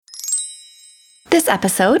This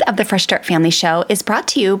episode of the Fresh Start Family Show is brought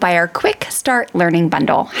to you by our Quick Start Learning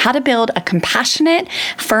Bundle, how to build a compassionate,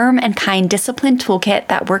 firm, and kind discipline toolkit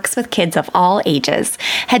that works with kids of all ages.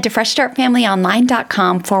 Head to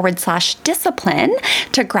freshstartfamilyonline.com/discipline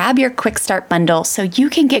to grab your Quick Start Bundle so you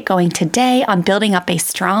can get going today on building up a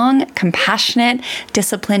strong, compassionate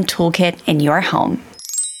discipline toolkit in your home.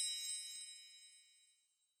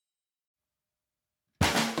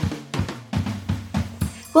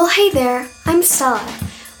 Well, hey there, I'm Stella.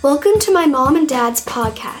 Welcome to my mom and dad's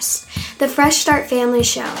podcast, the Fresh Start Family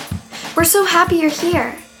Show. We're so happy you're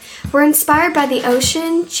here. We're inspired by the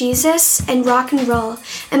ocean, Jesus, and rock and roll,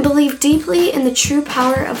 and believe deeply in the true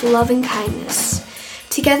power of love and kindness.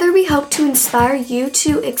 Together we hope to inspire you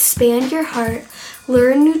to expand your heart,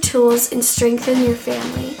 learn new tools, and strengthen your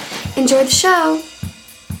family. Enjoy the show!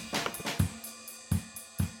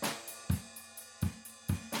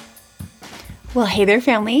 Well, hey there,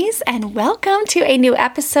 families, and welcome to a new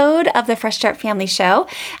episode of the Fresh Start Family Show.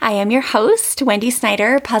 I am your host, Wendy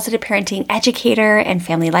Snyder, positive parenting educator and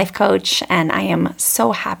family life coach, and I am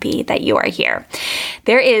so happy that you are here.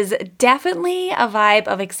 There is definitely a vibe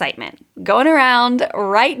of excitement going around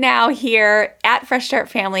right now here at Fresh Start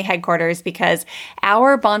Family headquarters because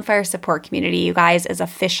our bonfire support community, you guys, is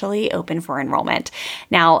officially open for enrollment.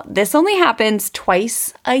 Now, this only happens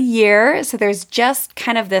twice a year, so there's just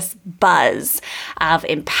kind of this buzz of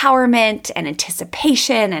empowerment and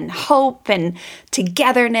anticipation and hope and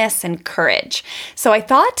togetherness and courage. So I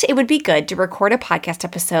thought it would be good to record a podcast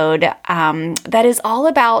episode that is all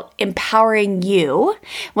about empowering you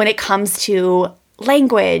when it comes to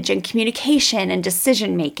language and communication and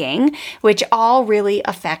decision making, which all really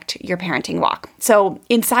affect your parenting walk. So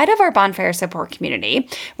inside of our bonfire support community,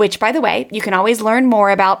 which by the way, you can always learn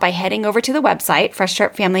more about by heading over to the website,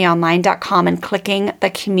 freshstartfamilyonline.com, and clicking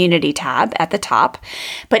the community tab at the top.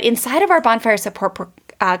 But inside of our bonfire support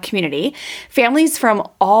community, families from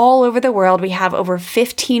all over the world. We have over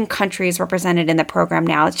 15 countries represented in the program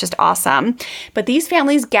now. It's just awesome. But these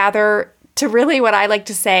families gather to really, what I like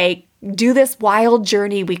to say, do this wild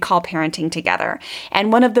journey we call parenting together.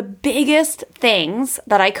 And one of the biggest things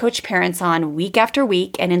that I coach parents on week after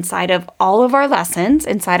week and inside of all of our lessons,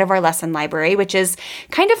 inside of our lesson library, which is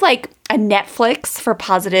kind of like a Netflix for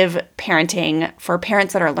positive parenting for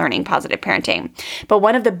parents that are learning positive parenting. But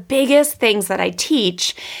one of the biggest things that I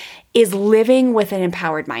teach is living with an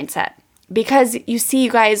empowered mindset. Because you see, you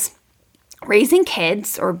guys, raising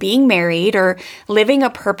kids or being married or living a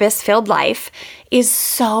purpose-filled life is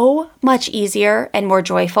so much easier and more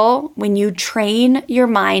joyful when you train your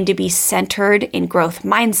mind to be centered in growth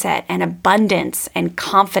mindset and abundance and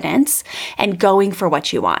confidence and going for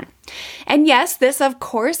what you want. And yes, this of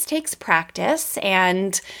course takes practice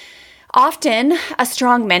and often a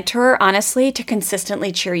strong mentor, honestly, to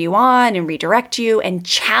consistently cheer you on and redirect you and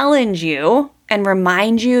challenge you and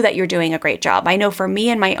remind you that you're doing a great job. I know for me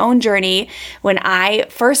in my own journey, when I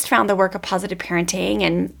first found the work of positive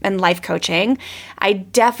parenting and life coaching, I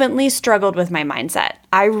definitely struggled with my mindset.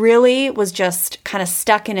 I really was just kind of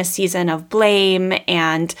stuck in a season of blame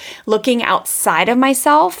and looking outside of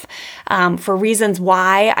myself for reasons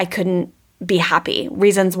why I couldn't be happy,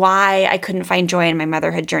 reasons why I couldn't find joy in my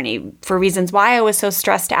motherhood journey, for reasons why I was so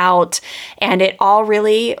stressed out. And it all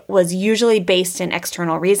really was usually based in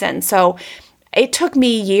external reasons. So it took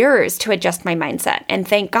me years to adjust my mindset. And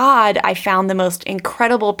thank God I found the most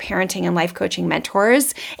incredible parenting and life coaching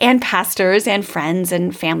mentors and pastors and friends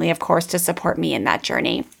and family, of course, to support me in that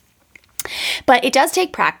journey. But it does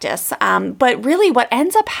take practice. But really what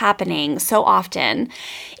ends up happening so often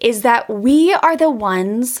is that we are the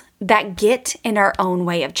ones that get in our own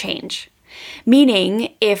way of change.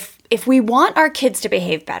 Meaning if we want our kids to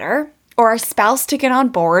behave better or our spouse to get on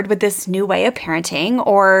board with this new way of parenting,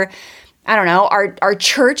 or I don't know, our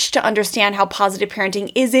church to understand how positive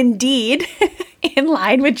parenting is indeed in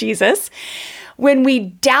line with Jesus, when we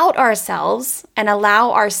doubt ourselves and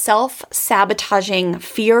allow our self-sabotaging,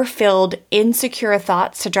 fear-filled, insecure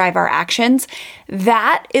thoughts to drive our actions,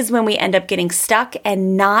 that is when we end up getting stuck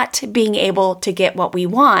and not being able to get what we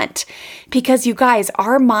want. Because you guys,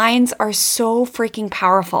 our minds are so freaking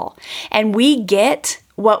powerful, and we get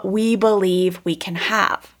what we believe we can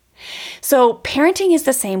have. So parenting is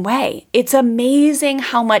the same way. It's amazing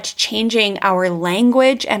how much changing our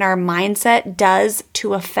language and our mindset does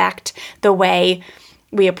to affect the way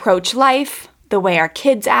we approach life, the way our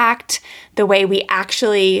kids act, the way we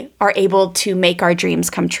actually are able to make our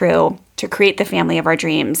dreams come true, to create the family of our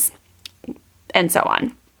dreams, and so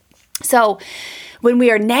on. So when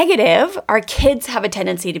we are negative, our kids have a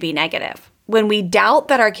tendency to be negative. when we doubt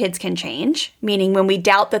that our kids can change, meaning when we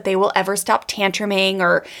doubt that they will ever stop tantruming,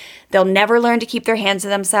 or they'll never learn to keep their hands to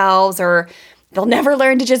themselves, or they'll never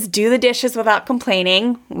learn to just do the dishes without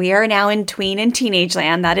complaining. We are now in tween and teenage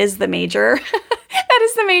land. That is the major, that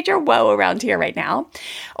is the major woe around here right now.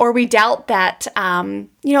 Or we doubt that,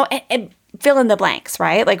 fill in the blanks,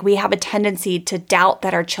 right? Like we have a tendency to doubt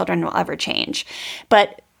that our children will ever change.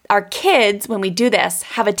 But our kids, when we do this,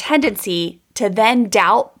 have a tendency to then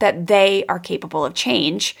doubt that they are capable of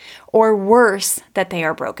change, or worse, that they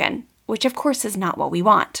are broken, which of course is not what we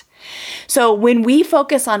want. So when we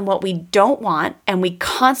focus on what we don't want and we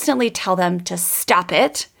constantly tell them to stop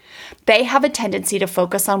it, they have a tendency to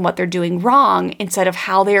focus on what they're doing wrong instead of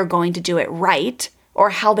how they are going to do it right, or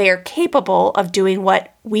how they are capable of doing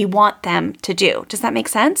what we want them to do. Does that make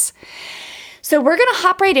sense? So we're going to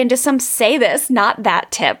hop right into some say this, not that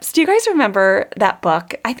tips. Do you guys remember that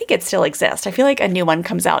book? I think it still exists. I feel like a new one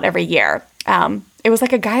comes out every year. It was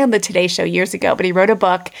like a guy on the Today Show years ago, but he wrote a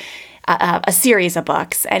book, a series of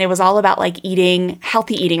books, and it was all about like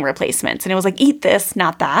healthy eating replacements. And it was like, eat this,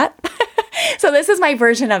 not that. So this is my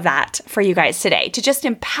version of that for you guys today, to just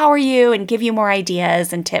empower you and give you more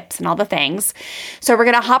ideas and tips and all the things. So we're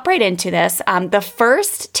going to hop right into this. The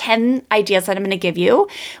first 10 ideas that I'm going to give you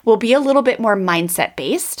will be a little bit more mindset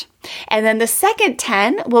based. And then the second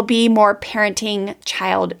 10 will be more parenting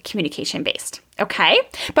child communication based. Okay.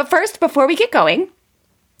 But first, before we get going,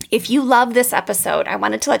 if you love this episode, I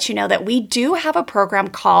wanted to let you know that we do have a program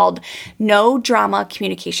called No Drama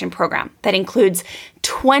Communication Program that includes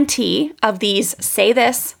 20 of these say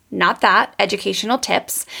this, not that educational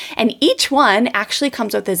tips. And each one actually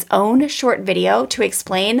comes with its own short video to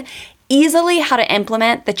explain easily how to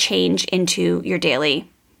implement the change into your daily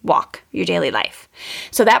walk, your daily life.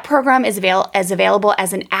 So that program is available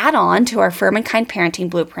as an add-on to our Firm and Kind Parenting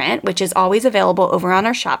Blueprint, which is always available over on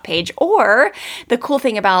our shop page. Or the cool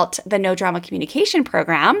thing about the No Drama Communication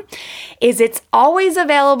Program is it's always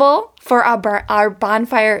available for our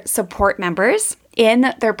Bonfire support members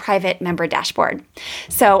in their private member dashboard.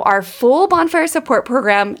 So our full Bonfire support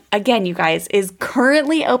program, again, you guys, is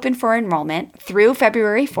currently open for enrollment through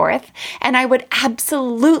February 4th, and I would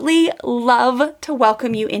absolutely love to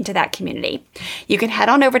welcome you into that community. You can head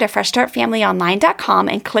on over to freshstartfamilyonline.com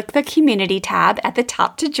and click the community tab at the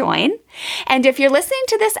top to join. And if you're listening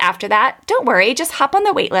to this after that, don't worry, just hop on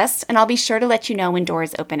the wait list and I'll be sure to let you know when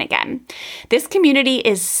doors open again. This community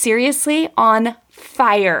is seriously on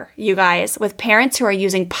fire, you guys, with parents who are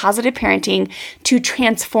using positive parenting to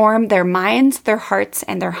transform their minds, their hearts,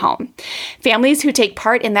 and their home. Families who take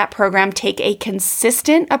part in that program take a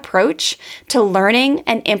consistent approach to learning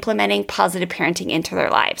and implementing positive parenting into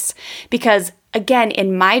their lives. Because again,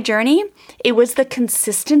 in my journey, it was the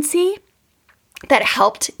consistency that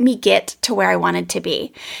helped me get to where I wanted to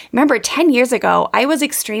be. Remember, 10 years ago, I was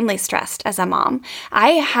extremely stressed as a mom.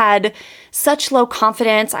 I had such low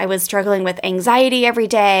confidence. I was struggling with anxiety every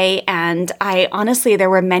day. And there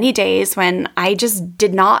were many days when I just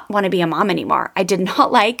did not want to be a mom anymore. I did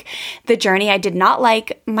not like the journey. I did not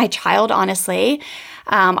like my child, honestly.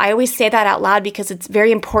 I always say that out loud because it's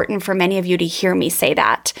very important for many of you to hear me say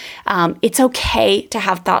that. It's okay to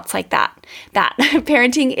have thoughts like that. That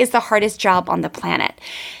parenting is the hardest job on the planet.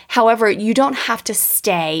 However, you don't have to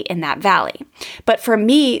stay in that valley. But for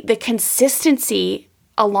me, the consistency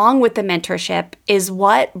along with the mentorship is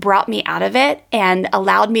what brought me out of it and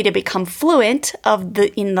allowed me to become fluent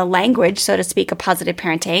in the language, so to speak, of positive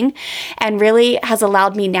parenting, and really has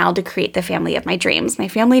allowed me now to create the family of my dreams. My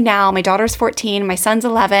family now, my daughter's 14, my son's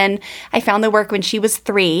 11. I found the work when she was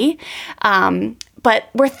 3. But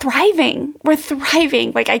we're thriving. We're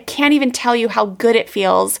thriving. Like, I can't even tell you how good it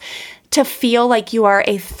feels to feel like you are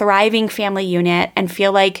a thriving family unit and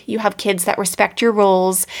feel like you have kids that respect your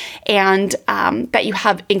rules and that you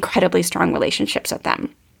have incredibly strong relationships with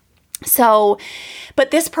them. So,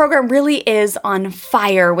 but this program really is on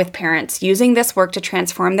fire with parents using this work to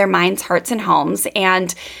transform their minds, hearts, and homes.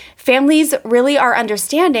 And families really are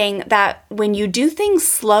understanding that when you do things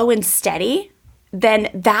slow and steady, then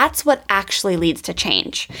that's what actually leads to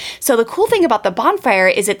change. So the cool thing about the Bonfire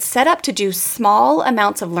is it's set up to do small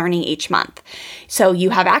amounts of learning each month. So you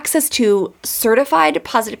have access to certified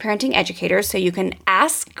positive parenting educators, so you can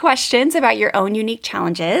ask questions about your own unique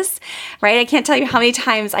challenges, right? I can't tell you how many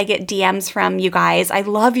times I get DMs from you guys. I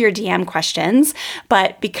love your DM questions,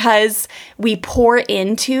 but because we pour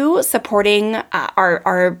into supporting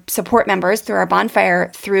our support members through our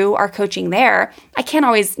Bonfire, through our coaching there, I can't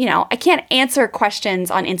always, I can't answer questions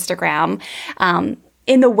on Instagram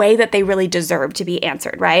in the way that they really deserve to be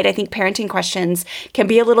answered, right? I think parenting questions can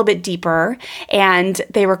be a little bit deeper and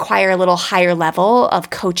they require a little higher level of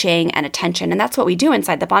coaching and attention. And that's what we do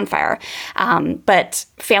inside the bonfire. But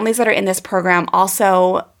families that are in this program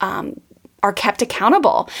also are kept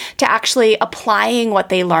accountable to actually applying what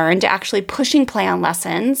they learned, to actually pushing play on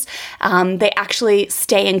lessons. They actually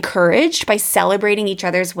stay encouraged by celebrating each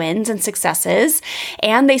other's wins and successes,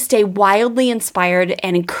 and they stay wildly inspired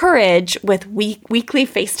and encouraged with weekly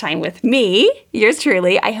FaceTime with me, yours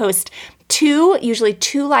truly. I host usually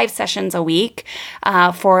two live sessions a week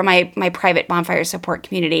for my private bonfire support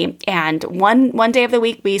community. And one day of the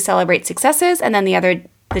week we celebrate successes, and then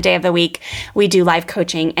the day of the week, we do live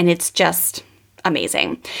coaching, and it's just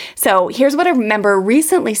amazing. So here's what a member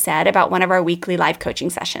recently said about one of our weekly live coaching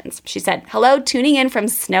sessions. She said, "Hello, tuning in from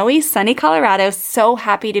snowy, sunny Colorado. So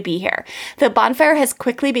happy to be here. The bonfire has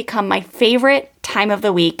quickly become my favorite time of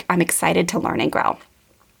the week. I'm excited to learn and grow."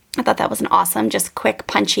 I thought that was an awesome, just quick,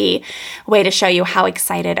 punchy way to show you how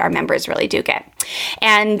excited our members really do get.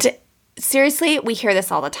 And seriously, we hear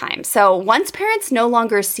this all the time. So once parents no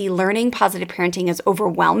longer see learning positive parenting as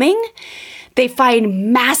overwhelming, they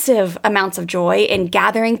find massive amounts of joy in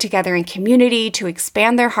gathering together in community to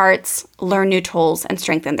expand their hearts, learn new tools, and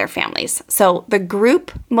strengthen their families. So the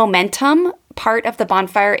group momentum part of the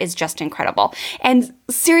bonfire is just incredible. And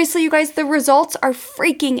seriously, you guys, the results are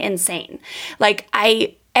freaking insane.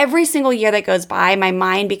 Every single year that goes by, my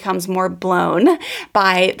mind becomes more blown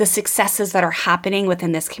by the successes that are happening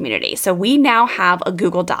within this community. So we now have a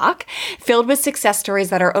Google Doc filled with success stories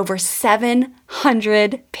that are over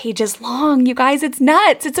 700 pages long. You guys, it's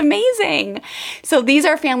nuts. It's amazing. So these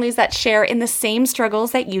are families that share in the same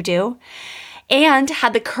struggles that you do and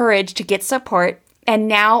had the courage to get support, and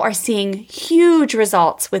now are seeing huge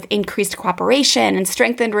results with increased cooperation and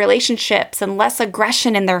strengthened relationships and less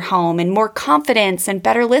aggression in their home and more confidence and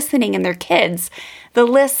better listening in their kids. The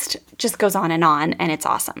list just goes on, and it's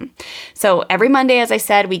awesome. So every Monday, as I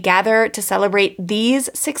said, we gather to celebrate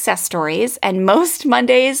these success stories, and most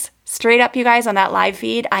Mondays, straight up, you guys, on that live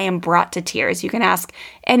feed, I am brought to tears. You can ask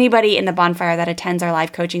anybody in the bonfire that attends our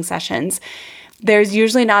live coaching sessions. There's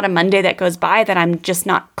usually not a Monday that goes by that I'm just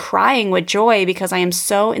not crying with joy because I am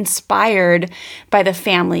so inspired by the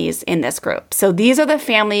families in this group. So these are the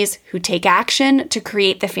families who take action to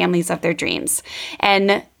create the families of their dreams.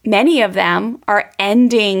 And many of them are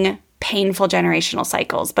ending painful generational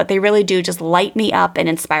cycles, but they really do just light me up and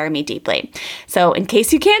inspire me deeply. So in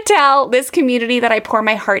case you can't tell, this community that I pour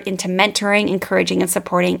my heart into mentoring, encouraging, and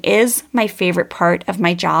supporting is my favorite part of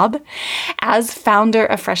my job as founder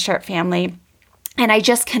of Fresh Start Family. And I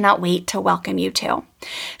just cannot wait to welcome you too.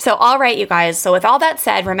 So, all right, you guys. So with all that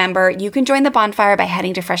said, remember, you can join the bonfire by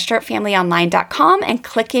heading to freshstartfamilyonline.com and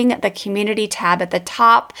clicking the community tab at the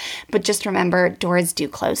top. But just remember, doors do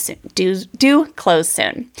close soon. Do close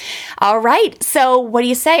soon. All right. So what do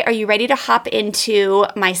you say? Are you ready to hop into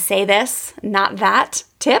my say this, not that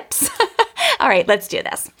tips? All right, let's do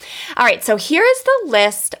this. All right, so here is the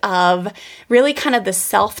list of really kind of the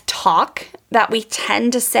self-talk that we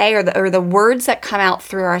tend to say, or the words that come out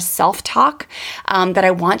through our self-talk that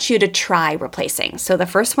I want you to try replacing. So the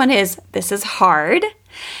first one is, this is hard.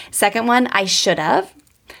 Second one, I should have.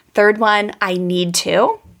 Third one, I need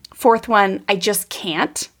to. Fourth one, I just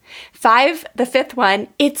can't. The fifth one,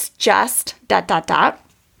 it's just ...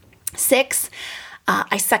 6,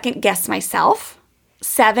 I second guess myself.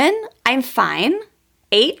 7, I'm fine.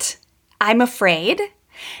 8, I'm afraid.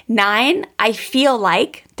 9, I feel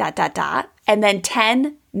like ... And then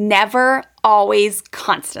 10, never, always,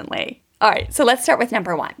 constantly. All right, so let's start with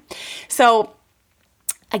number 1. So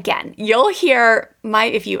again, you'll hear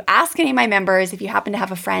if you ask any of my members, if you happen to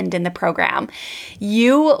have a friend in the program,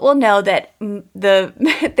 you will know that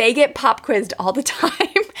they get pop quizzed all the time.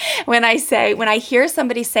 When I hear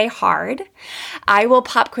somebody say hard, I will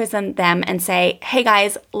pop quiz them and say, hey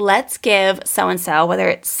guys, let's give so-and-so, whether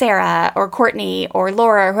it's Sarah or Courtney or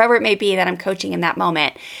Laura, or whoever it may be that I'm coaching in that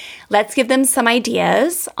moment, let's give them some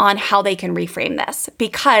ideas on how they can reframe this.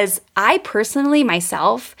 Because I personally,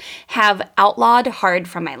 myself, have outlawed hard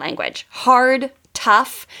from my language. Hard,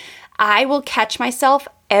 tough. I will catch myself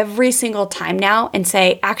every single time now and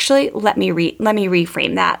say, actually, let me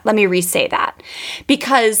reframe that. Let me re-say that.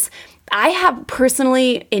 Because I have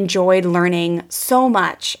personally enjoyed learning so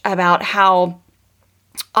much about how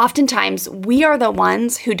oftentimes we are the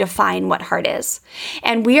ones who define what hard is.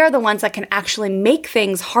 And we are the ones that can actually make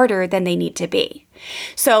things harder than they need to be.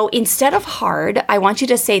 So instead of hard, I want you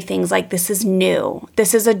to say things like, this is new.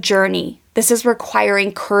 This is a journey. This is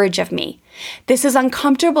requiring courage of me. This is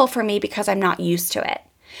uncomfortable for me because I'm not used to it.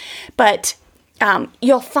 But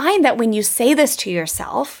you'll find that when you say this to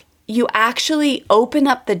yourself, you actually open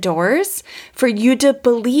up the doors for you to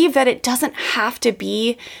believe that it doesn't have to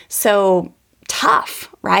be so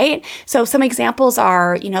tough, right? So some examples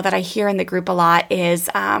are, that I hear in the group a lot is,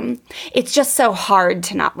 it's just so hard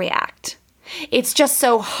to not react. It's just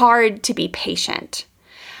so hard to be patient.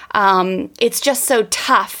 It's just so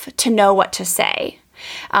tough to know what to say.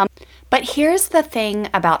 But here's the thing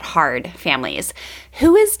about hard, families.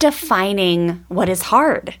 Who is defining what is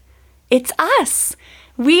hard? It's us.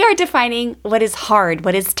 We are defining what is hard,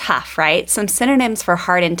 what is tough, right? Some synonyms for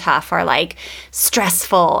hard and tough are like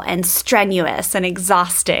stressful and strenuous and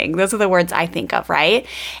exhausting. Those are the words I think of, right?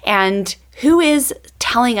 And who is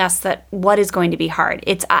telling us that what is going to be hard?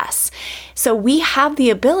 It's us. So we have the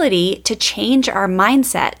ability to change our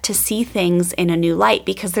mindset to see things in a new light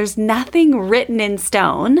because there's nothing written in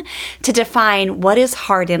stone to define what is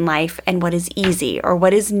hard in life and what is easy or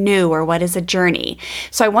what is new or what is a journey.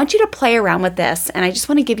 So I want you to play around with this and I just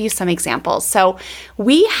want to give you some examples. So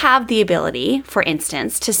we have the ability, for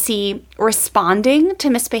instance, to see responding to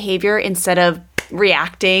misbehavior instead of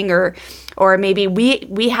reacting, or maybe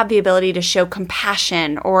we have the ability to show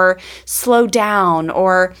compassion or slow down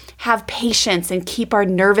or have patience and keep our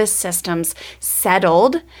nervous systems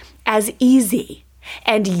settled as easy,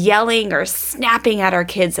 and yelling or snapping at our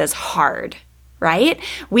kids as hard, right?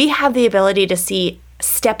 We have the ability to see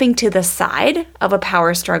stepping to the side of a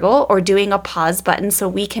power struggle or doing a pause button so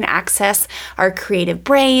we can access our creative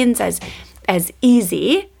brains as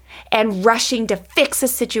easy, and rushing to fix a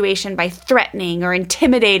situation by threatening or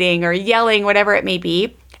intimidating or yelling, whatever it may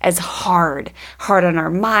be, as hard on our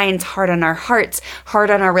minds, hard on our hearts, hard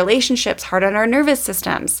on our relationships, hard on our nervous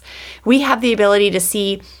systems. We have the ability to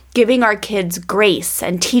see giving our kids grace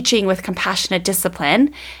and teaching with compassionate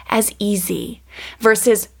discipline as easy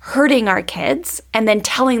versus hurting our kids and then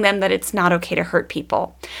telling them that it's not okay to hurt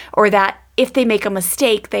people, or that if they make a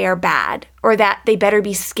mistake, they are bad, or that they better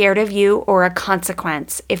be scared of you or a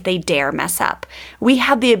consequence if they dare mess up. We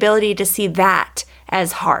have the ability to see that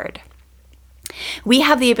as hard. We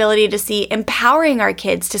have the ability to see empowering our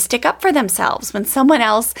kids to stick up for themselves when someone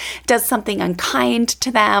else does something unkind to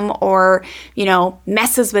them or,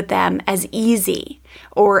 messes with them as easy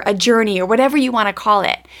or a journey or whatever you want to call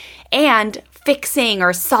it, and fixing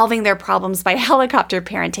or solving their problems by helicopter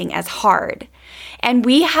parenting as hard. And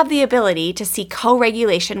we have the ability to see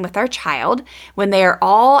co-regulation with our child when they are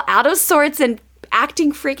all out of sorts and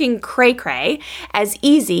acting freaking cray-cray as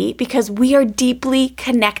easy because we are deeply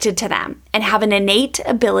connected to them and have an innate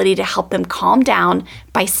ability to help them calm down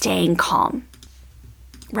by staying calm,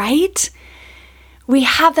 right? We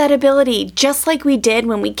have that ability just like we did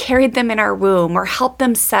when we carried them in our womb or helped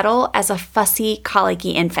them settle as a fussy,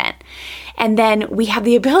 colicky infant. And then we have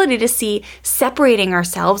the ability to see separating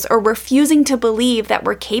ourselves or refusing to believe that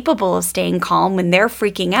we're capable of staying calm when they're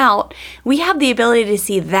freaking out. We have the ability to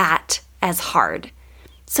see that as hard.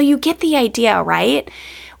 So you get the idea, right?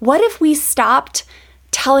 What if we stopped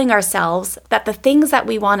telling ourselves that the things that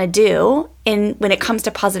we want to do when it comes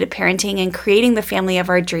to positive parenting and creating the family of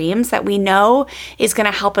our dreams that we know is going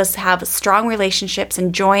to help us have strong relationships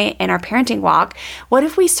and joy in our parenting walk? What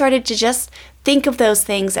if we started to just think of those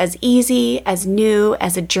things as easy, as new,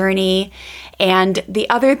 as a journey, and the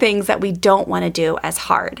other things that we don't want to do as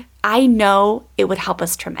hard? I know it would help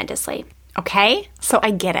us tremendously. Okay? So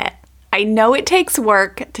I get it. I know it takes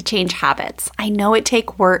work to change habits. I know it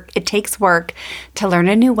takes work to learn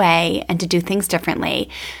a new way and to do things differently.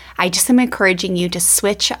 I just am encouraging you to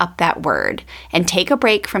switch up that word and take a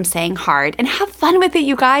break from saying hard and have fun with it,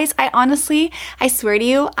 you guys. I swear to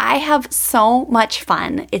you, I have so much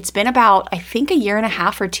fun. It's been about, I think, 1.5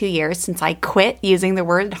 years or 2 years since I quit using the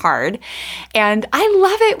word hard. And I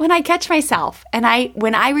love it when I catch myself. And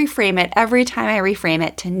when I reframe it, every time I reframe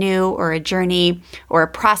it to new or a journey or a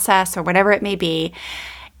process or whatever it may be,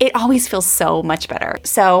 it always feels so much better.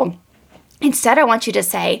 So instead, I want you to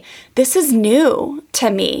say, this is new to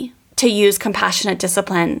me to use compassionate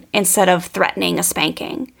discipline instead of threatening a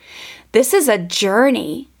spanking. This is a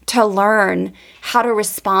journey to learn how to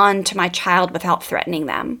respond to my child without threatening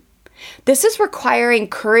them. This is requiring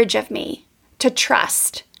courage of me to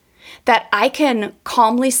trust that I can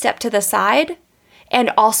calmly step to the side and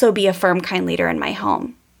also be a firm, kind leader in my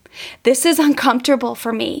home. This is uncomfortable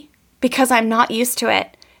for me because I'm not used to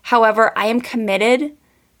it. However, I am committed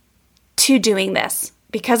to doing this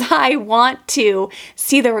because I want to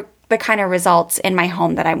see the kind of results in my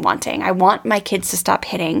home that I'm wanting. I want my kids to stop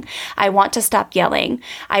hitting. I want to stop yelling.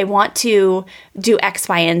 I want to do X,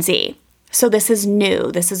 Y, and Z. So this is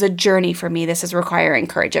new. This is a journey for me. This is requiring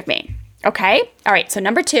courage of me. Okay? All right. So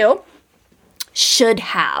number 2, Should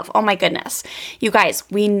have. Oh my goodness. You guys,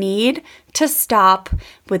 we need to stop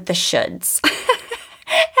with the shoulds.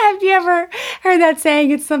 Have you ever heard that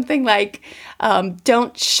saying? It's something like,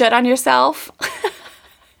 don't should on yourself.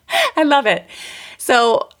 I love it.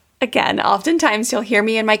 So again, oftentimes you'll hear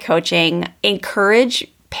me in my coaching encourage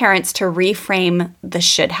parents to reframe the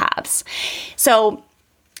should haves.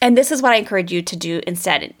 And this is what I encourage you to do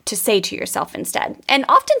instead, to say to yourself instead. And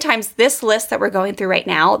oftentimes this list that we're going through right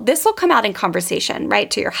now, this will come out in conversation, right?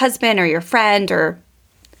 To your husband or your friend, or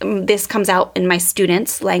this comes out in my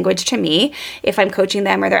students' language to me if I'm coaching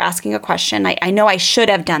them or they're asking a question. I know I should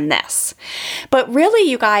have done this. But really,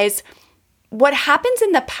 you guys, what happens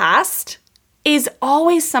in the past is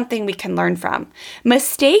always something we can learn from.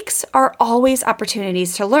 Mistakes are always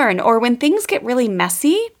opportunities to learn, or when things get really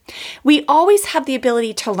messy, we always have the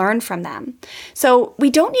ability to learn from them. So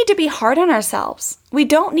we don't need to be hard on ourselves. We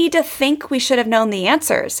don't need to think we should have known the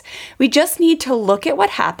answers. We just need to look at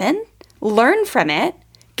what happened, learn from it,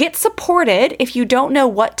 get supported if you don't know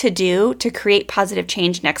what to do to create positive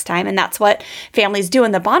change next time. And that's what families do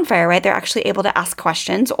in the bonfire, right? They're actually able to ask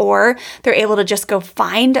questions, or they're able to just go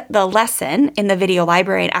find the lesson in the video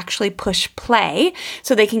library and actually push play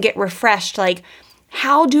so they can get refreshed. Like,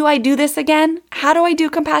 how do I do this again? How do I do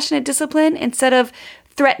compassionate discipline instead of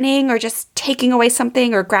threatening or just taking away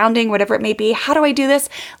something or grounding, whatever it may be? How do I do this?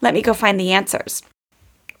 Let me go find the answers.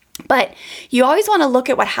 But you always want to look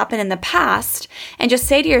at what happened in the past and just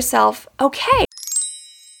say to yourself, okay,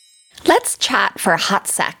 let's chat for a hot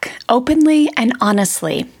sec, openly and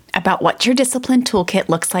honestly, about what your discipline toolkit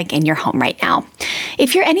looks like in your home right now.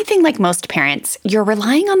 If you're anything like most parents, you're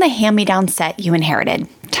relying on the hand-me-down set you inherited.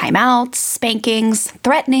 Timeouts, spankings,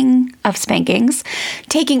 threatening of spankings,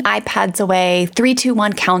 taking iPads away,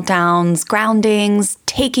 3-2-1 countdowns, groundings,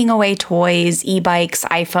 taking away toys, e-bikes,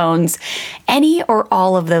 iPhones, any or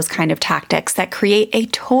all of those kind of tactics that create a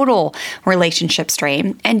total relationship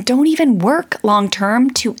strain and don't even work long-term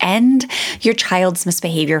to end your child's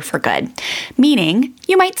misbehavior for good. Meaning,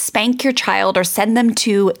 you might spank your child or send them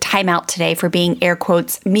to timeout today for being, air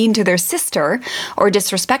quotes, mean to their sister or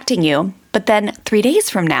disrespecting you. But then 3 days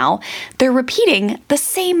from now, they're repeating the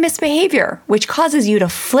same misbehavior, which causes you to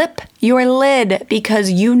flip your lid because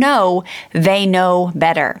you know they know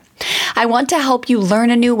better. I want to help you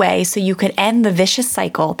learn a new way so you could end the vicious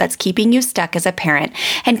cycle that's keeping you stuck as a parent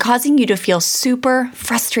and causing you to feel super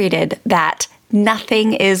frustrated that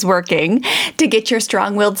nothing is working to get your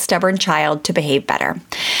strong-willed, stubborn child to behave better.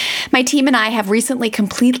 My team and I have recently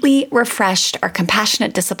completely refreshed our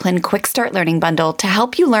Compassionate Discipline Quick Start Learning Bundle to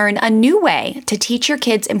help you learn a new way to teach your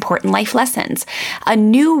kids important life lessons, a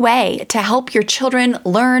new way to help your children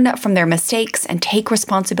learn from their mistakes and take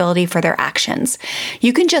responsibility for their actions.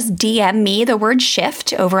 You can just DM me the word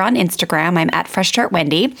shift over on Instagram. I'm at Fresh Start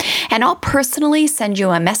Wendy, and I'll personally send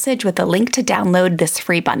you a message with a link to download this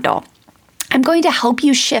free bundle. I'm going to help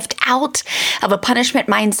you shift out of a punishment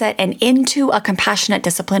mindset and into a compassionate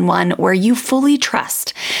discipline one where you fully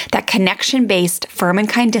trust that connection-based, firm and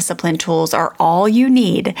kind discipline tools are all you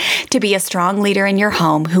need to be a strong leader in your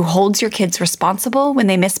home who holds your kids responsible when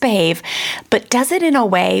they misbehave, but does it in a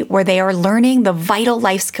way where they are learning the vital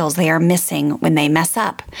life skills they are missing when they mess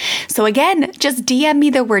up. So again, just DM me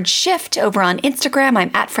the word shift over on Instagram.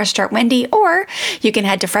 I'm at Fresh Start Wendy, or you can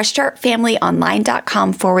head to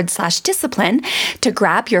freshstartfamilyonline.com/discipline to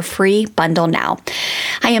grab your free bundle now.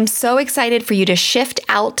 I am so excited for you to shift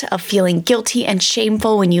out of feeling guilty and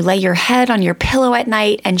shameful when you lay your head on your pillow at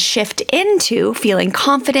night and shift into feeling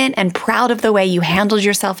confident and proud of the way you handled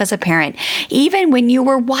yourself as a parent, even when you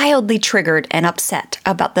were wildly triggered and upset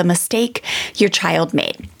about the mistake your child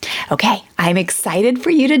made. Okay, I'm excited for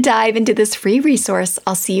you to dive into this free resource.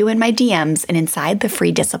 I'll see you in my DMs and inside the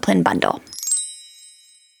free discipline bundle.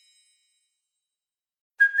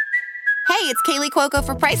 Hey, it's Kaylee Cuoco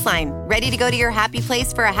for Priceline. Ready to go to your happy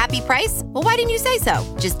place for a happy price? Well, why didn't you say so?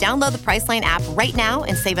 Just download the Priceline app right now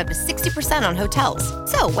and save up to 60% on hotels.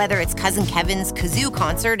 So whether it's Cousin Kevin's Kazoo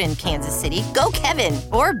Concert in Kansas City, go Kevin,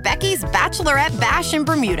 or Becky's Bachelorette Bash in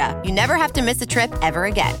Bermuda, you never have to miss a trip ever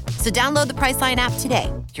again. So download the Priceline app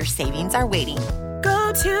today. Your savings are waiting.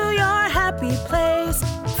 Go to your happy place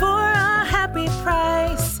for a happy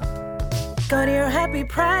price. Go to your happy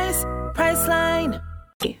price, Priceline.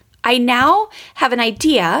 I now have an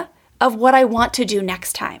idea of what I want to do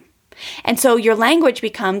next time. And so your language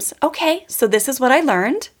becomes, okay, so this is what I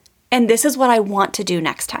learned, and this is what I want to do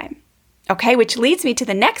next time. Okay, which leads me to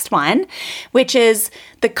the next one, which is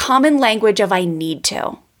the common language of I need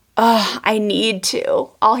to. oh, I need to.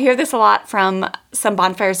 I'll hear this a lot from some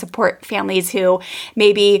bonfire support families who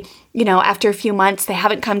maybe, after a few months, they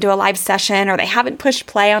haven't come to a live session or they haven't pushed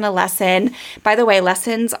play on a lesson. By the way,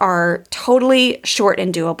 lessons are totally short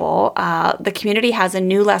and doable. The community has a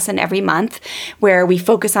new lesson every month where we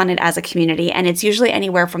focus on it as a community, and it's usually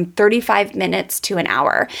anywhere from 35 minutes to an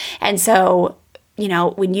hour. And so,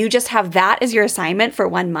 when you just have that as your assignment for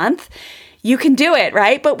 1 month, you can do it,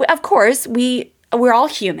 right? But of course, we're all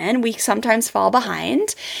human. We sometimes fall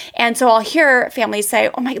behind. And so I'll hear families say,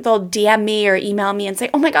 they'll DM me or email me and say,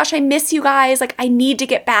 oh my gosh, I miss you guys. Like, I need to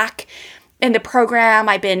get back in the program.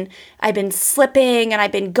 I've been slipping and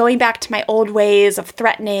I've been going back to my old ways of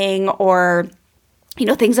threatening, or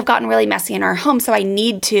things have gotten really messy in our home, so I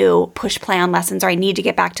need to push play on lessons, or I need to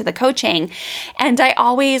get back to the coaching. And I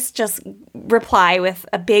always just reply with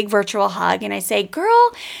a big virtual hug, and I say,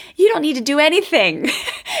 girl, you don't need to do anything.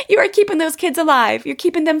 You are keeping those kids alive. You're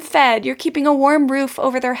keeping them fed. You're keeping a warm roof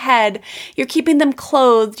over their head. You're keeping them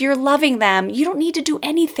clothed. You're loving them. You don't need to do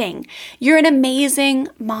anything. You're an amazing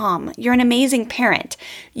mom. You're an amazing parent.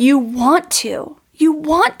 You want to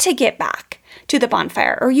get back to the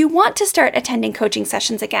bonfire, or you want to start attending coaching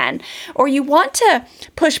sessions again, or you want to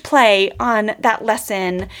push play on that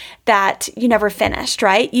lesson that you never finished,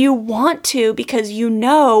 right? You want to because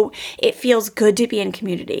it feels good to be in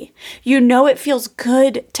community. It feels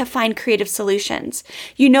good to find creative solutions.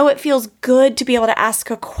 It feels good to be able to ask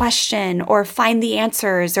a question or find the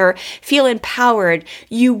answers or feel empowered.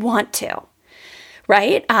 You want to.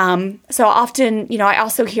 Right? So often, I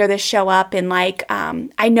also hear this show up in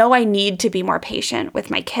I know I need to be more patient with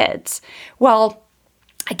my kids. Well,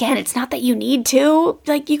 again, it's not that you need to.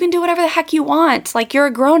 You can do whatever the heck you want. You're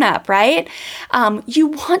a grown-up, right? You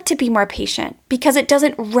want to be more patient because it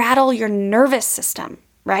doesn't rattle your nervous system,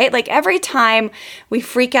 right? Every time we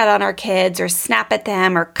freak out on our kids or snap at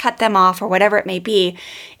them or cut them off or whatever it may be,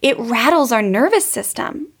 it rattles our nervous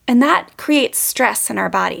system. And that creates stress in our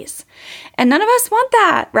bodies. And none of us want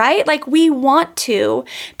that, right? We want to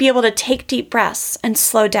be able to take deep breaths and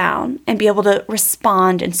slow down and be able to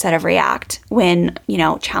respond instead of react when,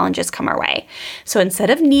 challenges come our way. So instead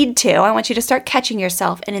of need to, I want you to start catching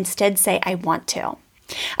yourself and instead say, I want to. All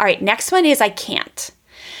right, next one is I can't.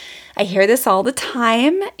 I hear this all the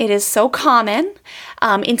time. It is so common.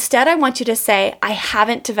 Instead, I want you to say, I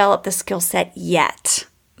haven't developed the skill set yet.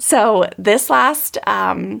 So this last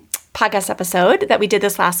podcast episode that we did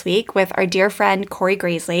this last week with our dear friend Corey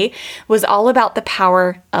Graisley was all about the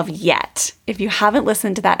power of yet. If you haven't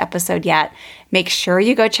listened to that episode yet, make sure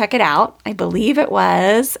you go check it out. I believe it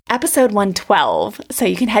was episode 112. So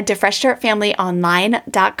you can head to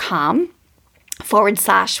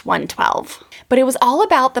freshstartfamilyonline.com/112. But it was all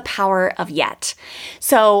about the power of yet.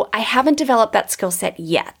 So I haven't developed that skill set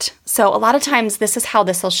yet. So a lot of times this is how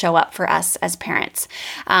this will show up for us as parents.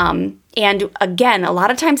 And again, a lot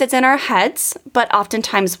of times it's in our heads, but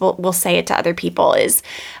oftentimes we'll say it to other people is,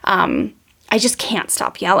 I just can't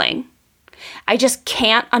stop yelling. I just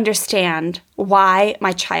can't understand why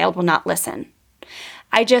my child will not listen.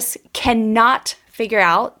 I just cannot figure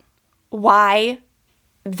out why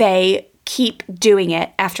they keep doing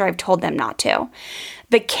it after I've told them not to.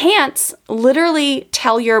 The can'ts literally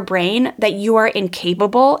tell your brain that you are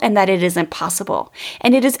incapable and that it is impossible.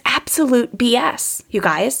 And it is absolute BS, you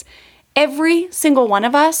guys. Every single one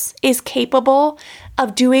of us is capable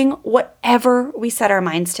of doing whatever we set our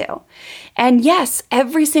minds to. And yes,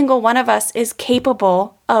 every single one of us is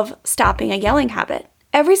capable of stopping a yelling habit.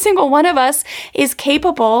 Every single one of us is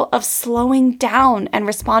capable of slowing down and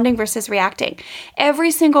responding versus reacting.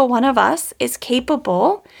 Every single one of us is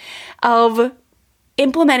capable of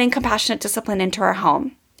implementing compassionate discipline into our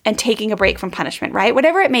home and taking a break from punishment, right?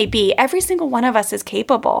 Whatever it may be, every single one of us is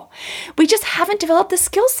capable. We just haven't developed the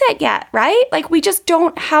skill set yet, right? We just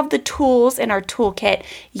don't have the tools in our toolkit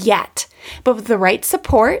yet. But with the right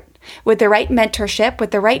support, with the right mentorship,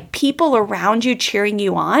 with the right people around you cheering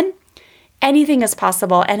you on, anything is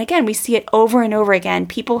possible. And again, we see it over and over again.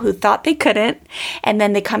 People who thought they couldn't, and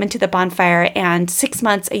then they come into the bonfire, and 6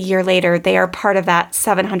 months, a year later, they are part of that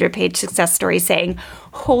 700-page success story saying,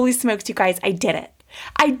 holy smokes, you guys, I did it.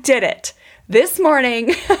 I did it. This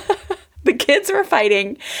morning, the kids were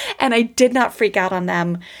fighting, and I did not freak out on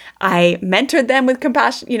them. I mentored them with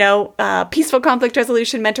compassion, peaceful conflict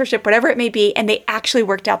resolution, mentorship, whatever it may be, and they actually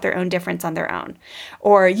worked out their own difference on their own.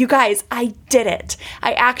 Or, you guys, I did it.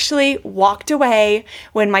 I actually walked away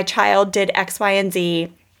when my child did X, Y, and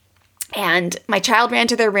Z, And my child ran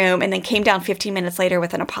to their room and then came down 15 minutes later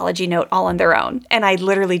with an apology note all on their own. And I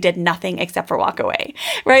literally did nothing except for walk away,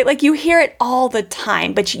 right? Like you hear it all the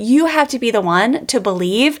time, but you have to be the one to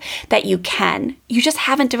believe that you can. You just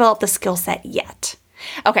haven't developed the skill set yet.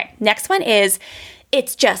 Okay, next one is,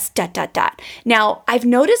 it's just ... Now, I've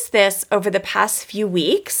noticed this over the past few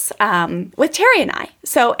weeks with Terry and I.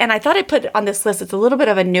 So, and I thought I'd put it on this list. It's a little bit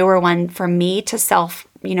of a newer one for me to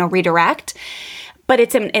redirect, but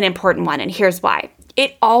it's an important one. And here's why.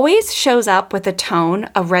 It always shows up with a tone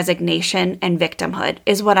of resignation and victimhood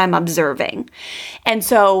is what I'm observing. And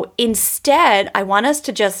so instead, I want us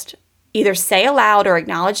to just either say aloud or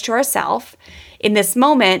acknowledge to ourselves in this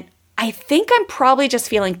moment, I think I'm probably just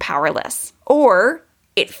feeling powerless, or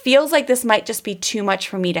it feels like this might just be too much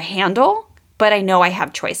for me to handle, but I know I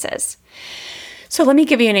have choices. So let me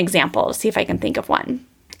give you an example to see if I can think of one.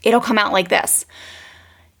 It'll come out like this.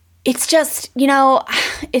 It's just,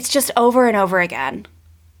 it's just over and over again.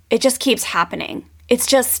 It just keeps happening. It's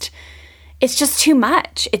just too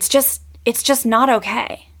much. It's just not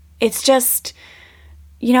okay. It's just,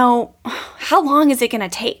 how long is it going to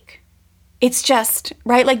take? It's just,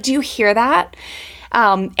 right? Like, do you hear that?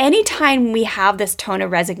 Anytime we have this tone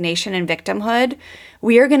of resignation and victimhood,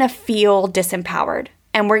 we are going to feel disempowered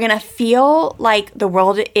and we're going to feel like the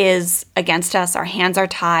world is against us, our hands are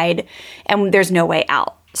tied, and there's no way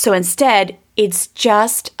out. So instead, it's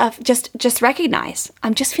just recognize,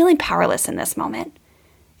 I'm just feeling powerless in this moment.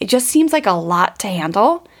 It just seems like a lot to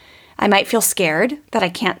handle. I might feel scared that I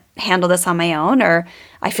can't handle this on my own, or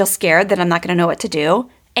I feel scared that I'm not going to know what to do.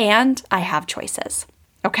 And I have choices.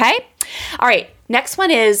 Okay? All right. Next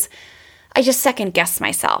one is, I just second guess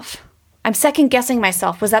myself. I'm second guessing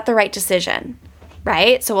myself. Was that the right decision?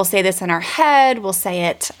 Right? So we'll say this in our head. We'll say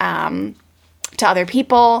it to other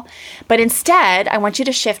people. But instead, I want you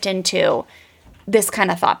to shift into this kind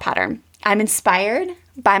of thought pattern. I'm inspired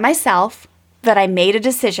by myself that I made a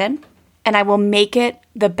decision and I will make it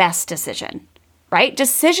the best decision. Right?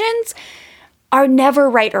 Decisions are never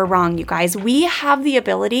right or wrong, you guys. We have the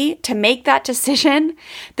ability to make that decision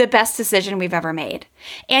the best decision we've ever made.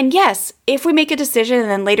 And yes, if we make a decision and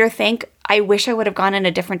then later think, I wish I would have gone in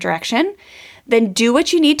a different direction, then do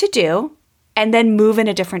what you need to do and then move in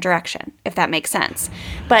a different direction, if that makes sense.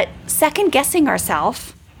 But second guessing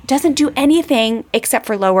ourselves doesn't do anything except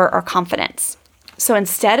for lower our confidence. So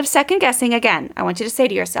instead of second guessing, again, I want you to say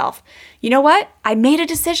to yourself, you know what? I made a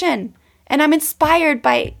decision and I'm inspired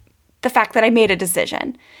by the fact that I made a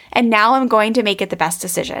decision, and now I'm going to make it the best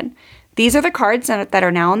decision. These are the cards that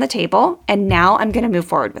are now on the table, and now I'm going to move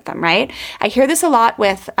forward with them, right? I hear this a lot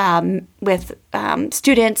with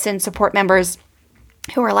students and support members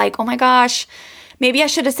who are like, oh my gosh, maybe I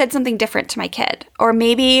should have said something different to my kid, or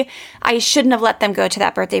maybe I shouldn't have let them go to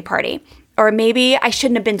that birthday party, or maybe I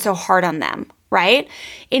shouldn't have been so hard on them, right?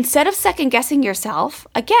 Instead of second guessing yourself,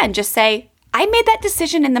 again, just say, I made that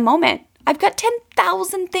decision in the moment. I've got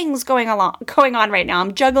 10,000 things going on right now.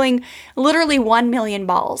 I'm juggling literally 1 million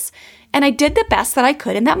balls. And I did the best that I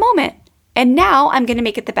could in that moment. And now I'm going to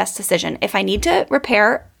make it the best decision. If I need to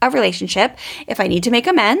repair a relationship, if I need to make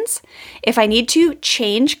amends, if I need to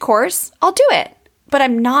change course, I'll do it. But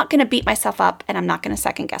I'm not going to beat myself up and I'm not going to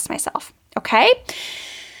second guess myself. Okay?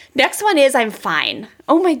 Next one is I'm fine.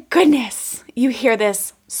 Oh my goodness. You hear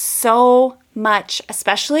this so much,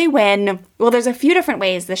 especially when, well, there's a few different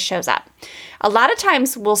ways this shows up. A lot of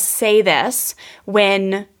times we'll say this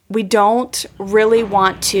when we don't really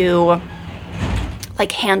want to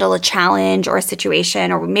handle a challenge or a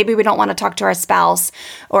situation, or maybe we don't want to talk to our spouse,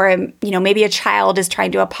 or maybe a child is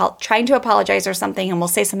trying to apologize or something, and we'll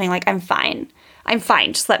say something like, I'm fine,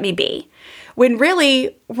 just let me be. When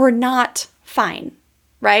really we're not fine,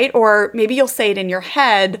 right? Or maybe you'll say it in your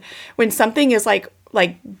head when something is like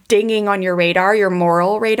dinging on your radar, your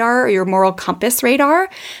moral radar or your moral compass radar,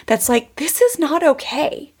 that's like, this is not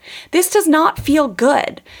okay. This does not feel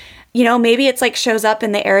good. Maybe it's shows up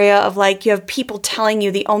in the area of you have people telling you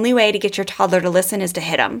the only way to get your toddler to listen is to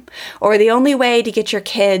hit them, or the only way to get your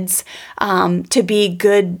kids to be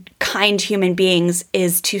good, kind human beings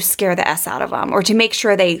is to scare the S out of them, or to make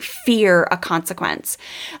sure they fear a consequence.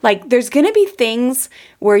 There's going to be things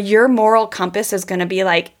where your moral compass is going to be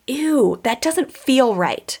like, ew, that doesn't feel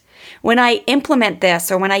right. When I implement this,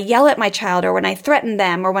 or when I yell at my child, or when I threaten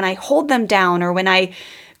them, or when I hold them down, or when I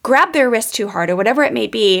grab their wrist too hard, or whatever it may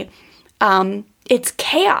be, it's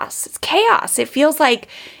chaos. It's chaos. It feels like,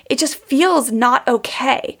 it just feels not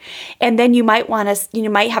okay. And then you might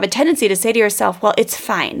have a tendency to say to yourself, well, it's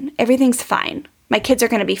fine. Everything's fine. My kids are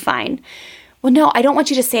going to be fine. Well, no, I don't want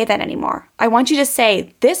you to say that anymore. I want you to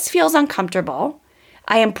say, this feels uncomfortable.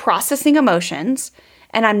 I am processing emotions,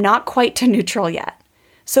 and I'm not quite to neutral yet.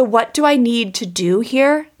 So what do I need to do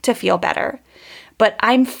here to feel better? But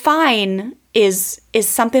I'm fine is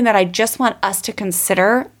something that I just want us to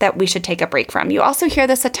consider that we should take a break from. You also hear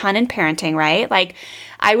this a ton in parenting, right? Like,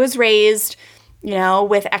 I was raised,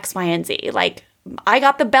 with X, Y, and Z. Like, I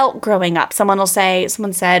got the belt growing up. Someone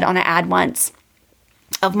said on an ad once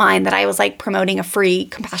of mine that I was like promoting a free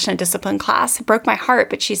compassionate discipline class. It broke my heart,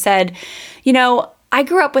 but she said, I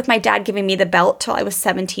grew up with my dad giving me the belt till I was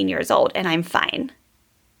 17 years old, and I'm fine.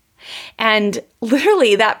 And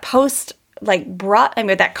literally that post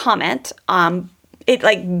that comment, it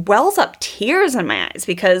like wells up tears in my eyes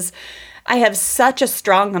because I have such a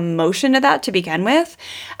strong emotion to that to begin with.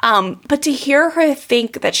 But to hear her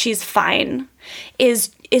think that she's fine is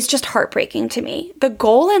just heartbreaking to me. The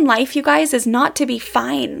goal in life, you guys, is not to be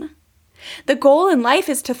fine. The goal in life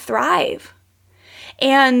is to thrive.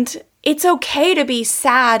 And it's okay to be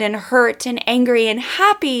sad and hurt and angry and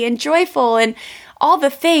happy and joyful and all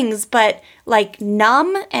the things, but like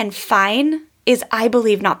numb and fine is, I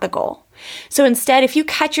believe, not the goal. So instead, if you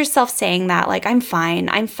catch yourself saying that, like, I'm fine,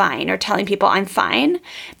 or telling people I'm fine,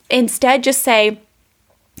 instead just say,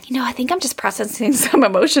 I think I'm just processing some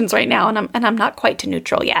emotions right now, and I'm not quite to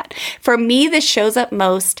neutral yet. For me, this shows up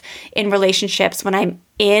most in relationships when I'm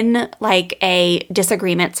in like a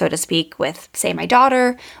disagreement, so to speak, with, say, my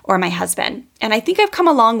daughter or my husband. And I think I've come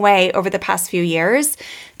a long way over the past few years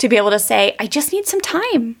to be able to say, I just need some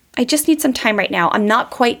time. I just need some time right now. I'm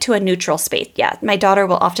not quite to a neutral space yet. My daughter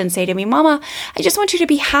will often say to me, Mama, I just want you to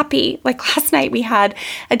be happy. Like last night we had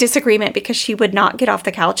a disagreement because she would not get off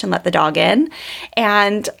the couch and let the dog in.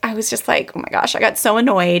 And I was just like, oh my gosh, I got so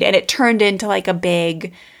annoyed. And it turned into like a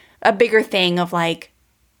bigger thing of like,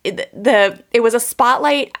 it was a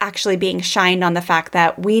spotlight actually being shined on the fact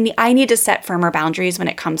that I need to set firmer boundaries when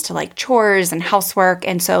it comes to like chores and housework.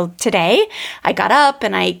 And so today I got up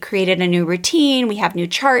and I created a new routine. We have new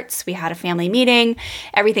charts. We had a family meeting.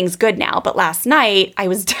 Everything's good now. But last night I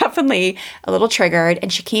was definitely a little triggered,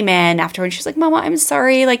 and she came in afterwards. She's like, Mama, I'm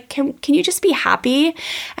sorry. Like, can you just be happy?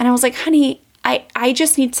 And I was like, honey, I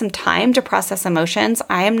just need some time to process emotions.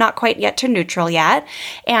 I am not quite yet to neutral yet.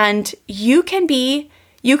 And you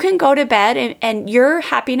can go to bed and your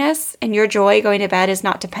happiness and your joy going to bed is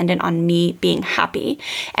not dependent on me being happy.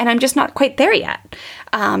 And I'm just not quite there yet.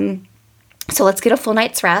 So let's get a full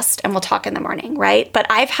night's rest and we'll talk in the morning, right? But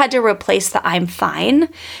I've had to replace the I'm fine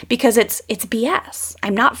because it's BS.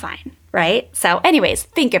 I'm not fine, right? So anyways,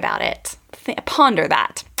 think about it. Ponder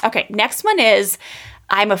that. Okay, next one is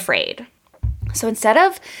I'm afraid. So instead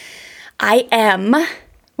of I am,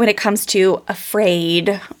 when it comes to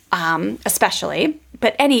afraid, especially,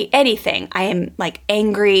 but anything, I am like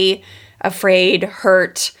angry, afraid,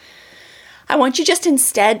 hurt. I want you just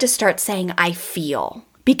instead to start saying I feel,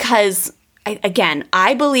 because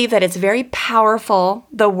I believe that it's very powerful,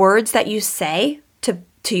 the words that you say to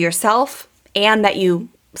yourself and that you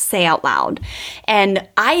say out loud. And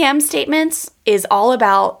I am statements is all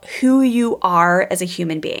about who you are as a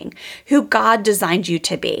human being, who God designed you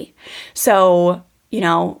to be. So,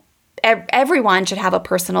 everyone should have a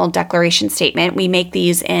personal declaration statement. We make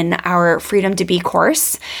these in our Freedom to Be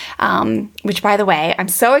course, which, by the way, I'm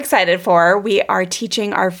so excited for. We are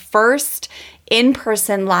teaching our first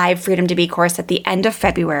in-person live Freedom to Be course at the end of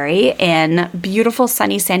February in beautiful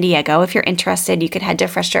sunny San Diego. If you're interested, you could head to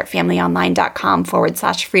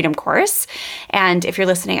freshstartfamilyonline.com/freedom course. And if you're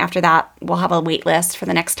listening after that, we'll have a wait list for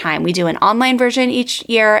the next time. We do an online version each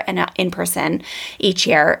year and an in-person each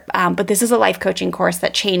year. But this is a life coaching course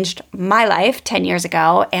that changed my life 10 years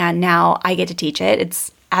ago, and now I get to teach it.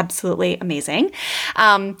 It's absolutely amazing.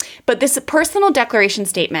 But this personal declaration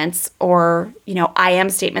statements, or, I am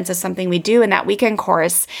statements, is something we do in that weekend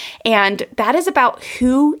course. And that is about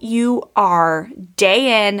who you are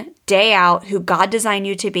day in, day out, who God designed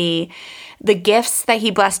you to be, the gifts that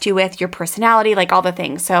He blessed you with, your personality, like all the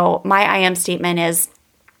things. So my I am statement is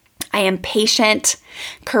I am patient,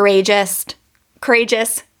 courageous,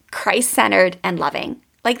 Christ-centered, and loving.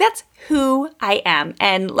 Like, that's who I am.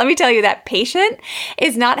 And let me tell you that patient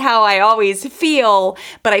is not how I always feel,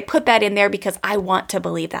 but I put that in there because I want to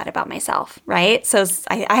believe that about myself, right? So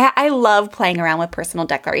I love playing around with personal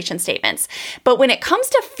declaration statements. But when it comes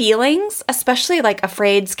to feelings, especially like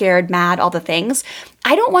afraid, scared, mad, all the things,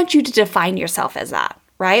 I don't want you to define yourself as that,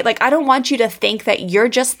 right? Like, I don't want you to think that you're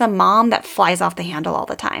just the mom that flies off the handle all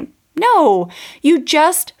the time. No, you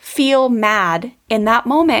just feel mad in that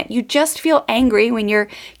moment. You just feel angry when your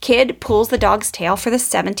kid pulls the dog's tail for the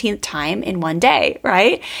 17th time in one day,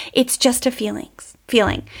 right? It's just a feeling.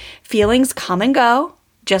 Feelings come and go,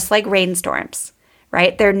 just like rainstorms.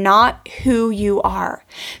 right? They're not who you are.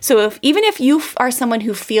 So even if you are someone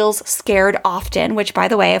who feels scared often, which by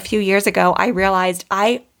the way, a few years ago, I realized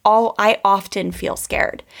I often feel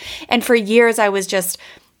scared. And for years, I was just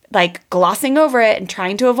like glossing over it and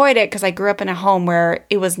trying to avoid it because I grew up in a home where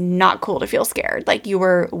it was not cool to feel scared. Like you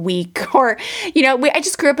were weak or, I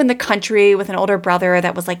just grew up in the country with an older brother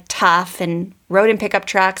that was like tough and rode in pickup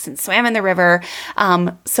trucks and swam in the river.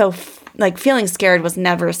 Like feeling scared was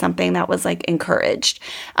never something that was like encouraged.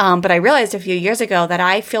 But I realized a few years ago that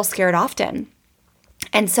I feel scared often.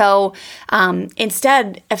 And so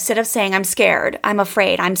instead of saying I'm scared, I'm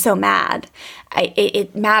afraid, I'm so mad,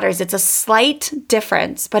 it matters. It's a slight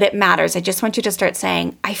difference, but it matters. I just want you to start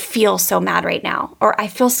saying, I feel so mad right now, or I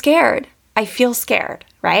feel scared. I feel scared,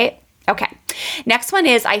 right? Okay. Next one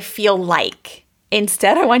is I feel like.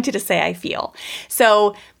 Instead, I want you to say I feel.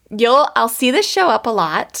 So I'll see this show up a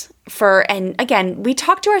lot and again, we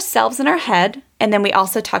talk to ourselves in our head, and then we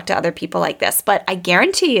also talk to other people like this, but I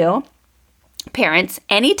guarantee you, parents,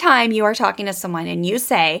 anytime you are talking to someone and you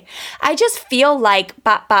say, I just feel like ...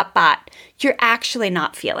 you're actually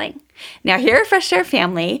not feeling. Now here at Fresh Start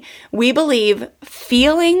Family, we believe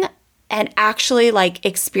feeling and actually like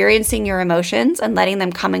experiencing your emotions and letting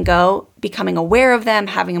them come and go, becoming aware of them,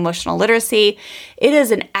 having emotional literacy, it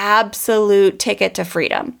is an absolute ticket to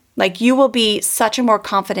freedom. Like you will be such a more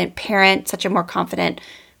confident parent, such a more confident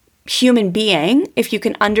human being if you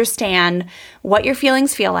can understand what your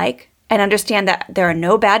feelings feel like and understand that there are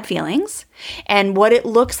no bad feelings and what it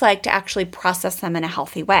looks like to actually process them in a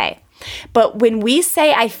healthy way. But when we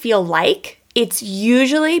say I feel like, it's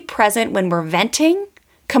usually present when we're venting,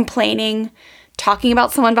 complaining, talking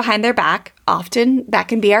about someone behind their back. Often that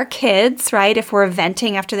can be our kids, right? If we're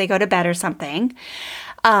venting after they go to bed or something.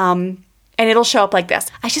 And it'll show up like this.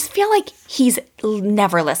 I just feel like he's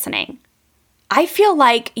never listening. I feel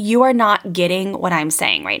like you are not getting what I'm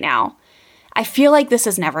saying right now. I feel like this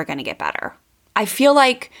is never going to get better. I feel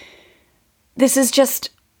like this is just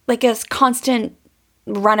like a constant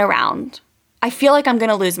runaround. I feel like I'm going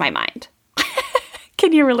to lose my mind.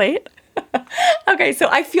 Can you relate? Okay, so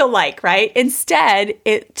I feel like, right? Instead,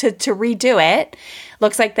 to redo it,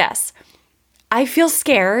 looks like this. I feel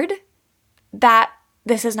scared that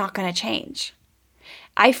this is not going to change.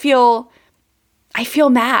 I feel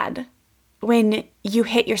mad when you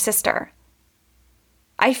hit your sister.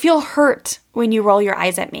 I feel hurt when you roll your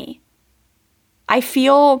eyes at me. I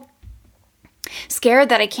feel scared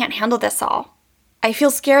that I can't handle this all. I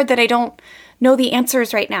feel scared that I don't know the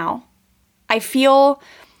answers right now. I feel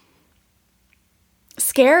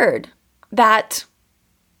scared that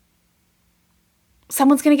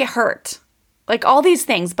someone's going to get hurt. Like all these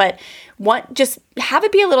things, but just have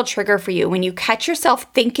it be a little trigger for you. When you catch yourself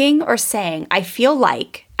thinking or saying, I feel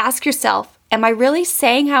like, ask yourself, am I really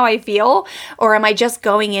saying how I feel, or am I just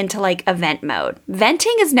going into like event mode?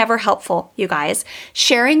 Venting is never helpful, you guys.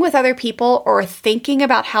 Sharing with other people or thinking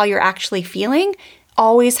about how you're actually feeling,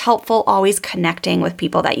 always helpful, always connecting with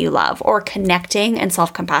people that you love, or connecting and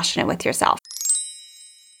self-compassionate with yourself.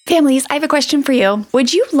 Families, I have a question for you.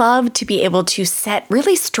 Would you love to be able to set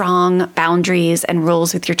really strong boundaries and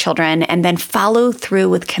rules with your children and then follow through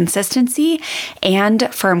with consistency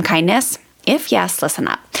and firm kindness? If yes, listen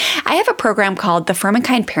up. I have a program called the Firm and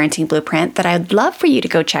Kind Parenting Blueprint that I'd love for you to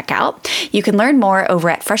go check out. You can learn more over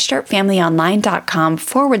at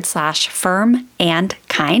freshstartfamilyonline.com/firm and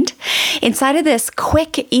kind. Inside of this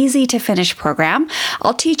quick, easy to finish program,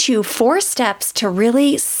 I'll teach you 4 steps to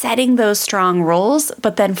really setting those strong rules,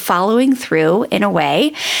 but then following through in a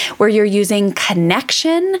way where you're using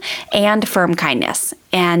connection and firm kindness.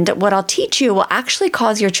 And what I'll teach you will actually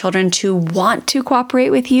cause your children to want to cooperate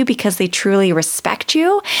with you because they truly respect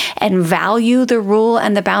you and value the rule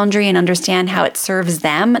and the boundary and understand how it serves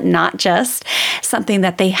them, not just something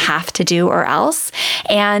that they have to do or else.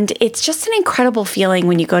 And it's just an incredible feeling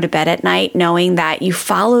when you go to bed at night knowing that you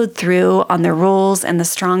followed through on the rules and the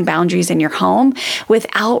strong boundaries in your home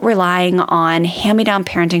without relying on hand-me-down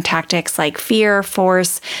parenting tactics like fear,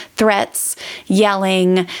 force, threats,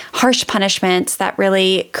 yelling, harsh punishments that really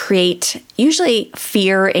create usually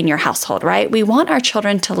fear in your household, right? We want our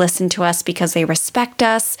children to listen to us because they respect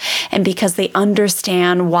us and because they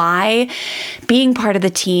understand why being part of the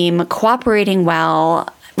team, cooperating well,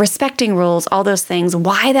 respecting rules, all those things,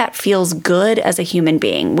 why that feels good as a human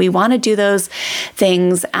being. We want to do those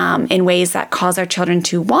things in ways that cause our children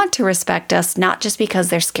to want to respect us, not just because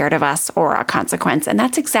they're scared of us or a consequence. And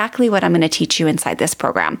that's exactly what I'm going to teach you inside this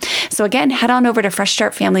program. So again, head on over to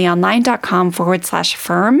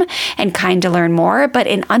freshstartfamilyonline.com/firm and kind to learn more. But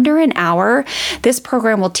in under an hour, this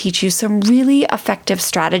program will teach you some really effective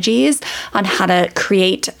strategies on how to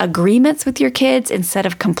create agreements with your kids instead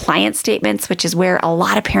of compliance statements, which is where a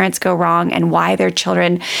lot of parents go wrong and why their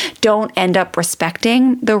children don't end up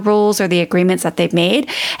respecting the rules or the agreements that they've made.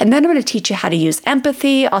 And then I'm going to teach you how to use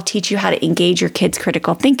empathy. I'll teach you how to engage your kids'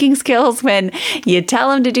 critical thinking skills when you tell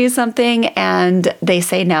them to do something and they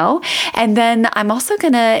say no. And then I'm also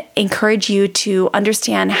going to encourage you to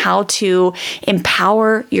understand how to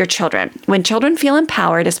empower your children. When children feel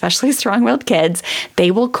empowered, especially strong-willed kids,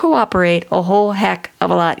 they will cooperate a whole heck of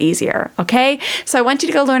a lot easier. Okay? So I want you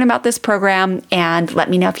to go learn about this program and let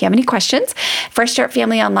me know if you have any questions.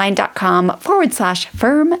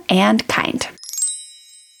 freshstartfamilyonline.com/firm and kind.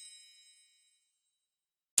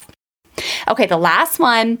 Okay, the last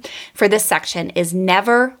one for this section is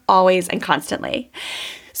never, always, and constantly.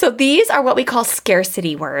 So these are what we call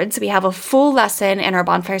scarcity words. We have a full lesson in our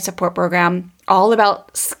Bonfire Support Program all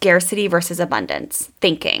about scarcity versus abundance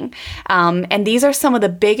thinking. And these are some of the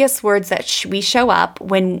biggest words that we show up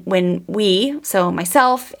when we, so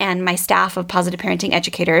myself and my staff of positive parenting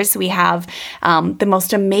educators, we have the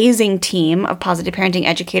most amazing team of positive parenting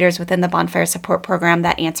educators within the Bonfire Support Program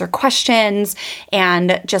that answer questions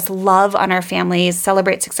and just love on our families,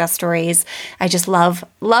 celebrate success stories. I just love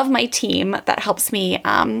my team that helps me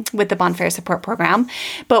with the Bonfire Support Program.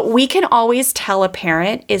 But we can always tell a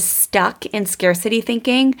parent is stuck in scarcity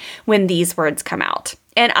thinking when these words come out.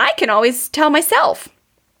 And I can always tell myself.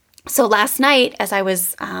 So last night, as I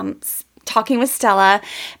was talking with Stella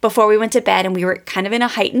before we went to bed and we were kind of in a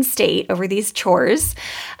heightened state over these chores,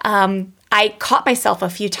 I caught myself a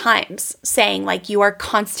few times saying, like, you are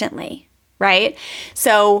constantly, right?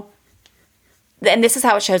 So, and this is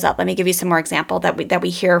how it shows up. Let me give you some more example that we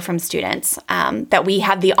hear from students that we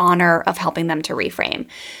have the honor of helping them to reframe.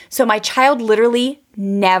 So my child literally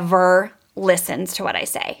never listens to what I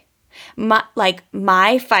say. My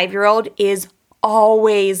 5-year-old is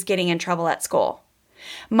always getting in trouble at school.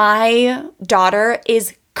 My daughter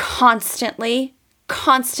is constantly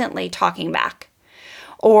talking back.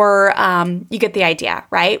 Or you get the idea,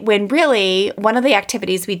 right? When really one of the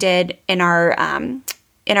activities we did in our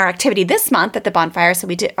activity this month at the Bonfire, so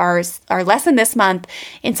we did our lesson this month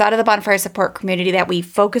inside of the Bonfire Support Community that we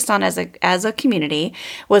focused on as a community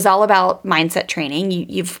was all about mindset training.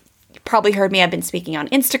 You've probably heard me. I've been speaking on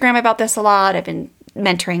Instagram about this a lot. I've been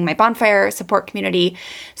mentoring my Bonfire Support Community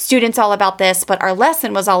students all about this, but our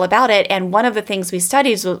lesson was all about it. And one of the things we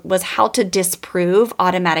studied was how to disprove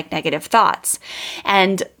automatic negative thoughts.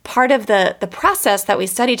 And part of the process that we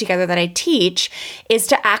study together that I teach is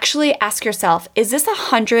to actually ask yourself, is this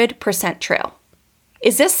 100% true?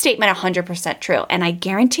 Is this statement 100% true? And I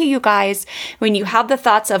guarantee you guys, when you have the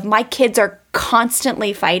thoughts of my kids are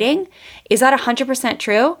constantly fighting, is that 100%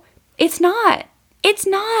 true? It's not. It's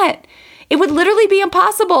not. It would literally be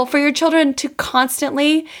impossible for your children to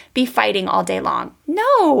constantly be fighting all day long.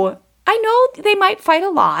 No, I know they might fight a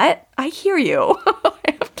lot. I hear you.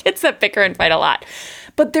 I have kids that bicker and fight a lot,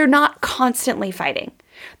 but they're not constantly fighting.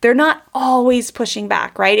 They're not always pushing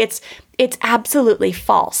back, right? It's absolutely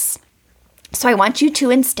false. So I want you to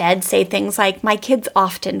instead say things like, my kids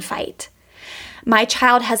often fight. My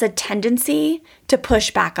child has a tendency to push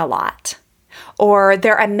back a lot. Or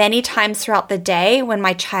there are many times throughout the day when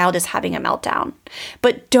my child is having a meltdown.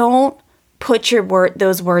 But don't put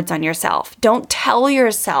those words on yourself. Don't tell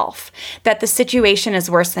yourself that the situation is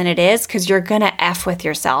worse than it is, because you're going to F with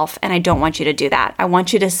yourself, and I don't want you to do that. I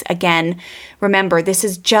want you to, again, remember, this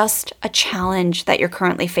is just a challenge that you're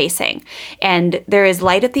currently facing, and there is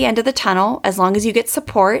light at the end of the tunnel as long as you get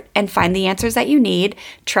support and find the answers that you need.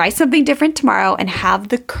 Try something different tomorrow and have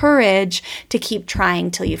the courage to keep trying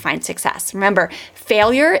till you find success. Remember,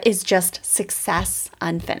 failure is just success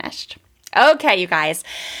unfinished. Okay, you guys.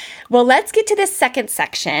 Well, let's get to this second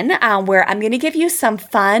section where I'm going to give you some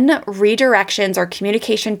fun redirections or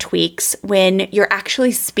communication tweaks when you're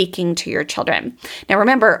actually speaking to your children. Now,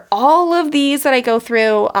 remember, all of these that I go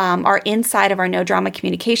through are inside of our No Drama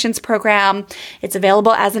Communications program. It's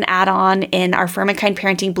available as an add-on in our Firm and Kind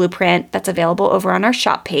Parenting Blueprint that's available over on our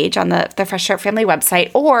shop page on the Fresh Start Family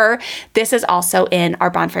website, or this is also in our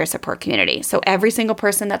Bonfire Support Community. So every single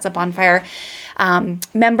person that's a Bonfire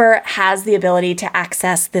member has the ability to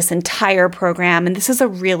access this entire program, and this is a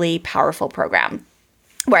really powerful program.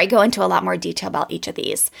 where I go into a lot more detail about each of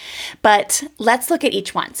these. But let's look at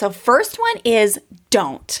each one. So first one is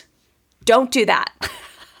don't. Don't do that.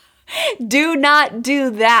 Do not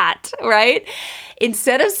do that, right?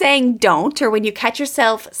 Instead of saying don't, or when you catch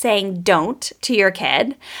yourself saying don't to your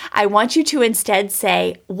kid, I want you to instead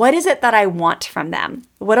say, what is it that I want from them?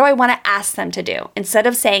 What do I want to ask them to do? Instead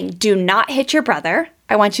of saying, do not hit your brother,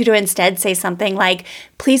 I want you to instead say something like,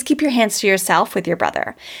 please keep your hands to yourself with your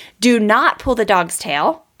brother. Do not pull the dog's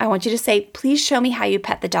tail. I want you to say, please show me how you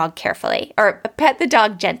pet the dog carefully, or pet the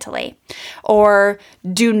dog gently. Or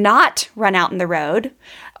do not run out in the road,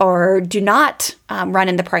 or do not run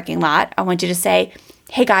in the parking lot. I want you to say,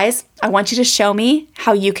 hey guys, I want you to show me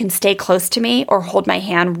how you can stay close to me or hold my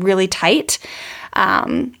hand really tight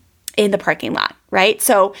in the parking lot, right?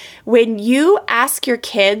 So when you ask your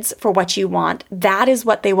kids for what you want, that is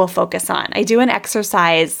what they will focus on. I do an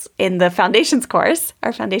exercise in the foundations course,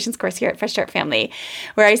 our foundations course here at Fresh Start Family,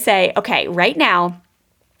 where I say, okay, right now,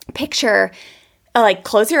 picture,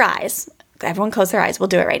 close your eyes. Everyone close their eyes. We'll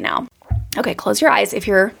do it right now. Okay, close your eyes. If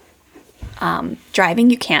you're driving,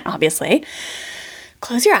 you can't, obviously.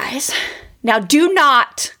 Close your eyes. Now, do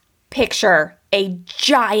not picture a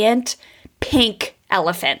giant pink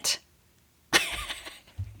elephant.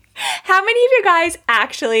 How many of you guys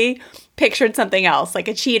actually pictured something else, like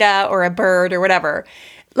a cheetah or a bird or whatever?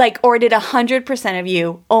 Or did 100% of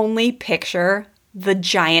you only picture the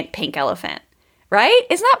giant pink elephant? Right?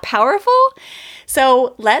 Isn't that powerful?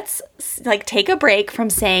 So let's take a break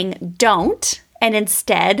from saying don't and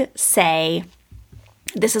instead say,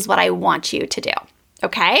 this is what I want you to do.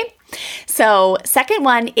 Okay? So second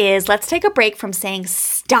one is, let's take a break from saying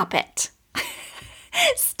stop it.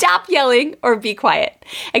 Stop yelling or be quiet.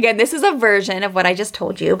 Again, this is a version of what I just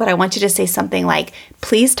told you, but I want you to say something like,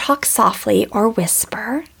 please talk softly or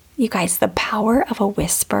whisper. You guys, the power of a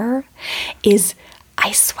whisper is,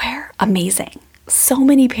 I swear, amazing. So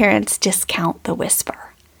many parents discount the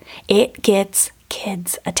whisper. It gets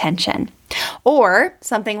kids' attention. Or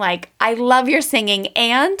something like, I love your singing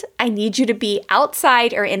and I need you to be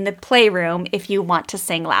outside or in the playroom if you want to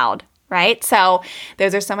sing loud. Right? So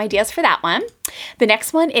those are some ideas for that one. The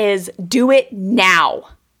next one is do it now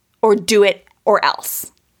or do it or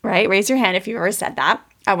else, right? Raise your hand if you've ever said that.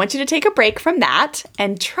 I want you to take a break from that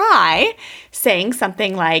and try saying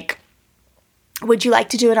something like, would you like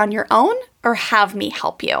to do it on your own or have me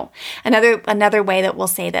help you? Another way that we'll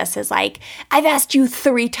say this is like, I've asked you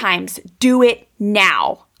 3 times, do it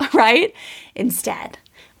now, right? Instead,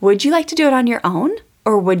 would you like to do it on your own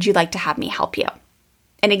or would you like to have me help you?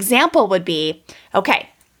 An example would be, okay,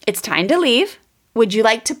 it's time to leave. Would you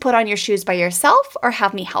like to put on your shoes by yourself or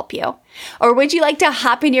have me help you? Or would you like to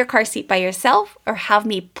hop in your car seat by yourself or have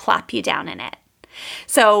me plop you down in it?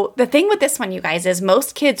 So the thing with this one, you guys, is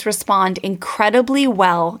most kids respond incredibly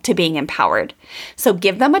well to being empowered. So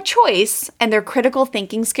give them a choice and their critical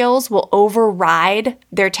thinking skills will override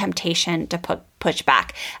their temptation to push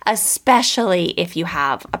back, especially if you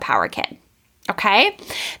have a power kid. Okay?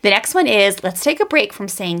 The next one is, let's take a break from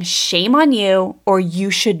saying shame on you or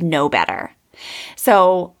you should know better.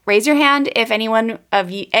 So raise your hand if any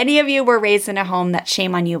of you were raised in a home that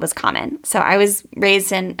shame on you was common. So I was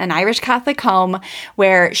raised in an Irish Catholic home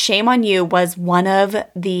where shame on you was one of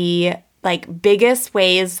the biggest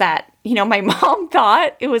ways that, my mom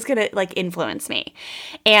thought it was going to influence me.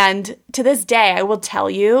 And to this day, I will tell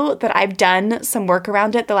you that I've done some work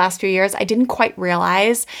around it the last few years. I didn't quite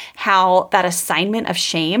realize how that assignment of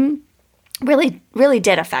shame really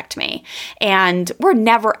did affect me. And we're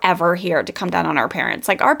never, ever here to come down on our parents.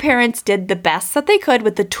 Our parents did the best that they could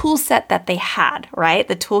with the tool set that they had, right?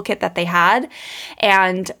 The toolkit that they had.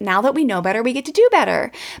 And now that we know better, we get to do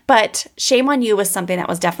better. But shame on you was something that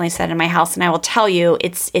was definitely said in my house. And I will tell you,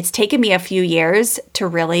 it's taken me a few years to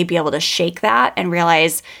really be able to shake that and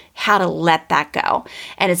realize how to let that go.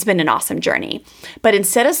 And it's been an awesome journey. But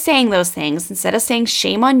instead of saying those things, instead of saying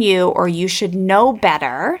shame on you or you should know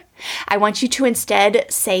better, I want you to instead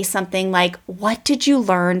say something like, what did you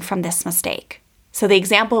learn from this mistake? So the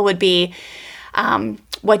example would be,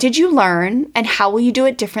 what did you learn and how will you do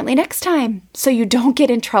it differently next time so you don't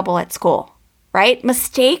get in trouble at school? Right?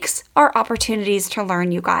 Mistakes are opportunities to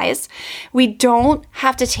learn, you guys. We don't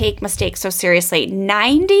have to take mistakes so seriously.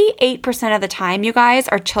 98% of the time, you guys,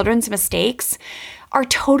 our children's mistakes are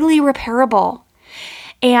totally repairable.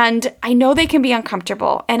 And I know they can be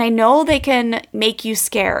uncomfortable and I know they can make you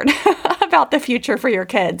scared of about the future for your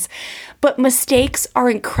kids. But mistakes are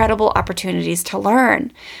incredible opportunities to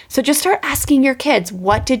learn. So just start asking your kids,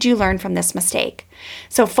 what did you learn from this mistake?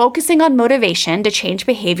 So focusing on motivation to change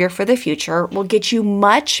behavior for the future will get you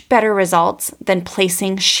much better results than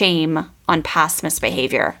placing shame on past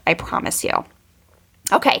misbehavior. I promise you.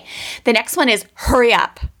 Okay, the next one is hurry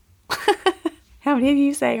up. How many of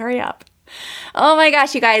you say hurry up? Oh my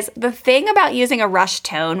gosh, you guys, the thing about using a rush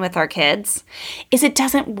tone with our kids is it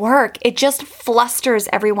doesn't work. It just flusters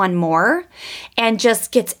everyone more and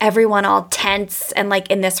just gets everyone all tense and like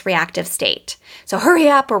in this reactive state. So hurry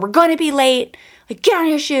up or we're going to be late. Like get on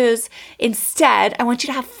your shoes. Instead, I want you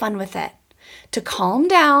to have fun with it, to calm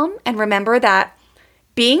down and remember that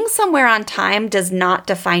being somewhere on time does not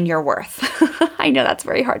define your worth. I know that's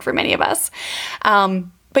very hard for many of us.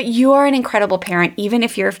 But you are an incredible parent, even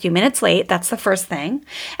if you're a few minutes late. That's the first thing.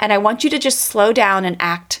 And I want you to just slow down and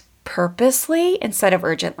act purposely instead of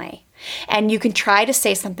urgently. And you can try to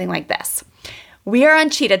say something like this. We are on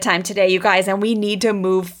cheetah time today, you guys, and we need to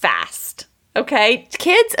move fast. Okay?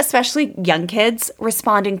 Kids, especially young kids,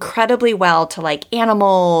 respond incredibly well to like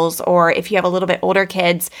animals, or if you have a little bit older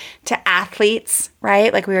kids, to athletes,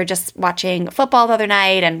 right? Like we were just watching football the other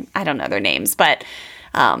night, and I don't know their names, but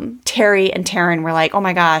Terry and Taryn were like, oh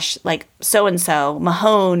my gosh, like so-and-so,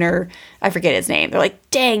 Mahone, or I forget his name. They're like,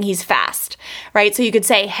 dang, he's fast, right? So you could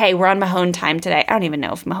say, hey, we're on Mahone time today. I don't even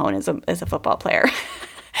know if Mahone is a football player.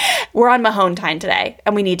 We're on Mahone time today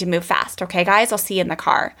and we need to move fast. Okay, guys, I'll see you in the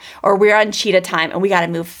car. Or we're on cheetah time and we got to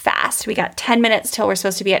move fast. We got 10 minutes till we're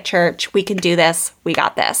supposed to be at church. We can do this. We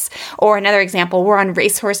got this. Or another example, we're on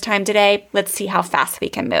racehorse time today. Let's see how fast we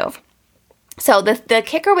can move. So the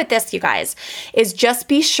kicker with this, you guys, is just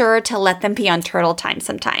be sure to let them be on turtle time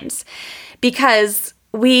sometimes, because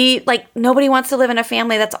nobody wants to live in a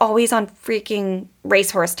family that's always on freaking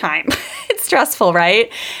racehorse time. It's stressful,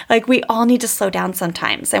 right? Like we all need to slow down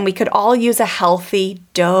sometimes, and we could all use a healthy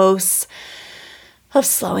dose of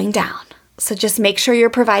slowing down. So just make sure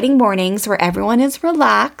you're providing mornings where everyone is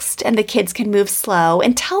relaxed and the kids can move slow,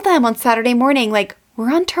 and tell them on Saturday morning, like,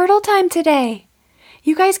 we're on turtle time today.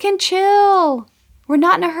 You guys can chill. We're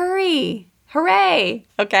not in a hurry. Hooray.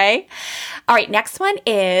 Okay. All right. Next one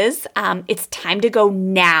is it's time to go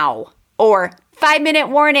now, or 5-minute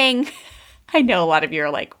warning. I know a lot of you are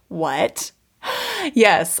like, what?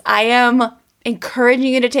 Yes, I am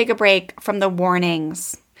encouraging you to take a break from the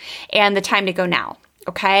warnings and the time to go now.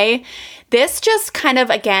 Okay. This just kind of,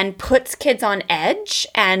 again, puts kids on edge,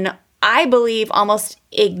 and I believe almost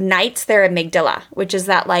ignites their amygdala, which is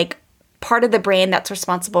that like part of the brain that's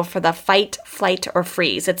responsible for the fight, flight, or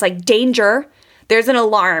freeze. It's like danger. There's an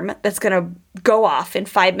alarm that's going to go off in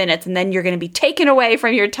 5 minutes, and then you're going to be taken away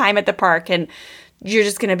from your time at the park, and you're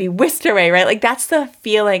just going to be whisked away, right? Like that's the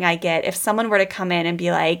feeling I get if someone were to come in and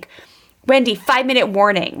be like, Wendy, 5-minute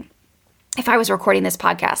warning, if I was recording this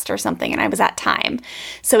podcast or something and I was at time.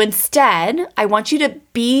 So instead, I want you to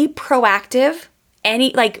be proactive.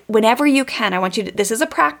 Whenever you can, I want you to, this is a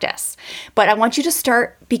practice, but I want you to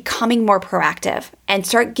start becoming more proactive and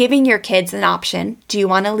start giving your kids an option. Do you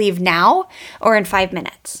want to leave now or in 5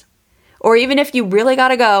 minutes? Or even if you really got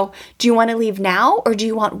to go, do you want to leave now or do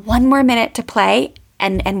you want 1 more minute to play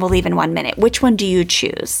and we'll leave in 1 minute? Which one do you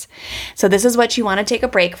choose? So this is what you want to take a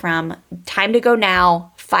break from. Time to go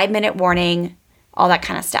now, 5-minute warning, all that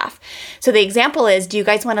kind of stuff. So the example is, do you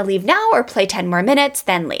guys want to leave now or play 10 more minutes,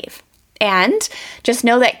 then leave? And just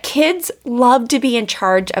know that kids love to be in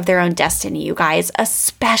charge of their own destiny, you guys,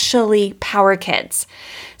 especially power kids.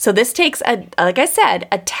 So this takes, like I said,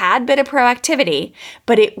 a tad bit of proactivity,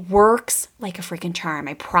 but it works like a freaking charm,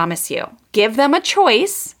 I promise you. Give them a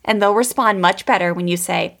choice and they'll respond much better when you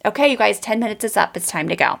say, okay, you guys, 10 minutes is up. It's time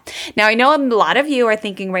to go. Now, I know a lot of you are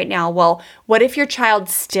thinking right now, well, what if your child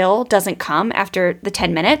still doesn't come after the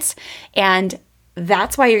 10 minutes? And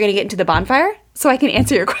that's why you're going to get into the bonfire? So I can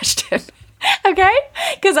answer your question, okay?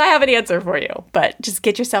 Because I have an answer for you. But just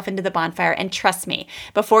get yourself into the bonfire and trust me,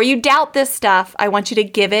 before you doubt this stuff, I want you to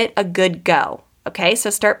give it a good go, okay? So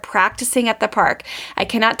start practicing at the park. I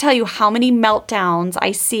cannot tell you how many meltdowns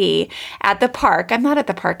I see at the park. I'm not at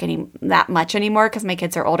the park that much anymore because my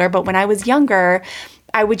kids are older, but when I was younger,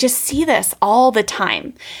 I would just see this all the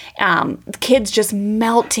time. Kids just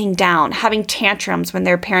melting down, having tantrums when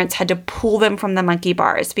their parents had to pull them from the monkey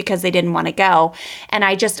bars because they didn't want to go. And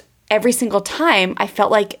every single time, I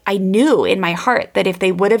felt like I knew in my heart that if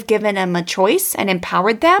they would have given them a choice and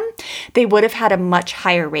empowered them, they would have had a much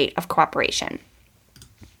higher rate of cooperation.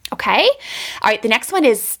 Okay? All right, the next one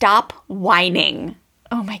is stop whining.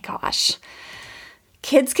 Oh my gosh.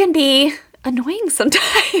 Kids can be annoying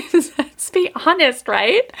sometimes. Let's be honest,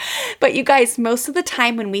 right? But you guys, most of the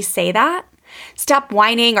time when we say that, stop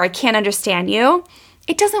whining or I can't understand you,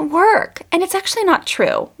 it doesn't work. And it's actually not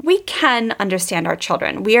true. We can understand our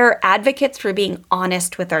children. We are advocates for being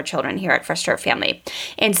honest with our children here at Fresh Start Family.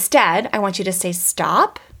 Instead, I want you to say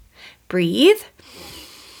stop, breathe.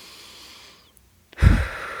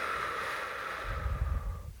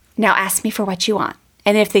 Now ask me for what you want.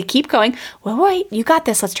 And if they keep going, well, wait, you got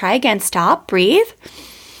this. Let's try again. Stop, breathe.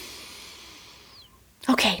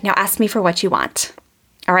 Okay, now ask me for what you want.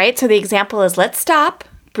 All right, so the example is let's stop,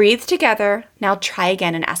 breathe together. Now try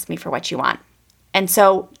again and ask me for what you want. And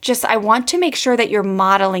so I want to make sure that you're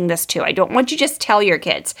modeling this too. I don't want you to just tell your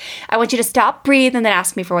kids. I want you to stop, breathe, and then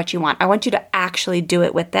ask me for what you want. I want you to actually do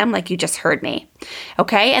it with them like you just heard me.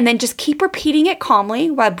 Okay? And then just keep repeating it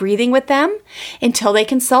calmly while breathing with them until they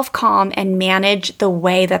can self-calm and manage the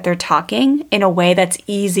way that they're talking in a way that's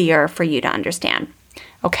easier for you to understand.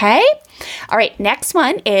 Okay? All right, next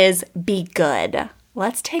one is be good.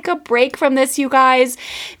 Let's take a break from this, you guys,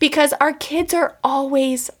 because our kids are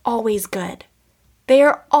always, always good. They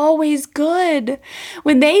are always good.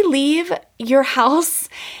 When they leave your house,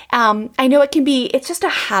 I know it's just a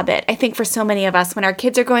habit, I think, for so many of us when our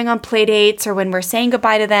kids are going on play dates or when we're saying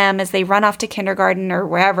goodbye to them as they run off to kindergarten or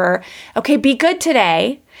wherever. Okay, be good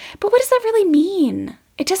today. But what does that really mean?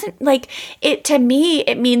 It doesn't to me,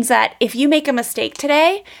 it means that if you make a mistake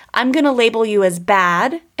today, I'm going to label you as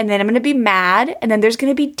bad, and then I'm going to be mad, and then there's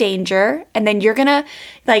going to be danger, and then you're going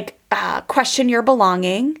to question your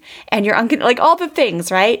belonging, and you're all the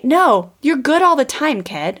things, right? No, you're good all the time,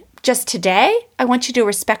 kid. Just today, I want you to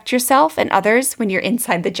respect yourself and others when you're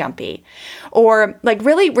inside the jumpy. Or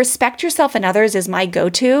really respect yourself and others is my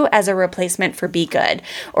go-to as a replacement for be good.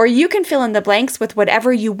 Or you can fill in the blanks with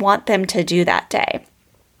whatever you want them to do that day.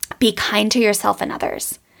 Be kind to yourself and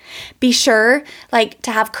others. Be sure,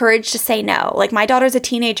 to have courage to say no. My daughter's a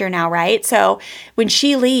teenager now, right? So when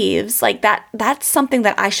she leaves, that's something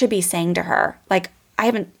that I should be saying to her. I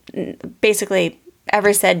haven't basically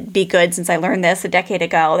ever said be good since I learned this a decade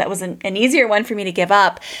ago. That was an easier one for me to give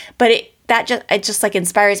up. But it just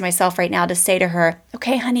inspires myself right now to say to her,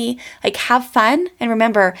 okay, honey, have fun. And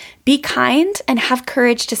remember, be kind and have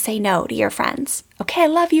courage to say no to your friends. Okay, I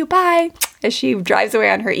love you. Bye. As she drives away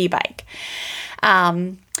on her e-bike.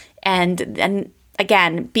 And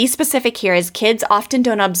again, be specific here as kids often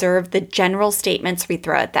don't observe the general statements we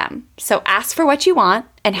throw at them. So ask for what you want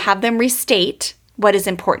and have them restate what is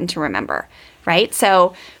important to remember, right?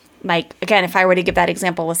 So again, if I were to give that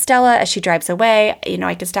example with Stella as she drives away,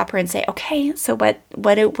 I could stop her and say, okay, so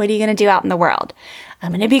what are you going to do out in the world?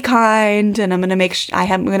 I'm going to be kind and I'm going to make sure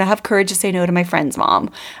I'm going to have courage to say no to my friends,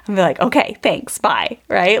 Mom. I'm going to be okay, thanks, bye,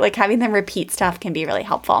 right? Having them repeat stuff can be really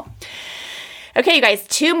helpful. Okay, you guys,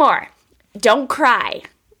 2 more. Don't cry.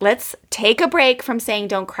 Let's take a break from saying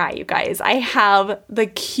don't cry, you guys. I have the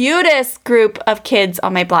cutest group of kids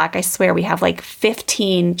on my block. I swear we have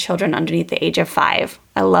 15 children underneath the age of 5.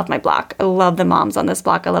 I love my block. I love the moms on this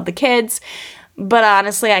block. I love the kids. But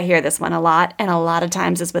honestly, I hear this one a lot, and a lot of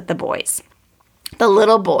times it's with the boys. The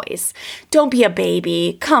little boys. Don't be a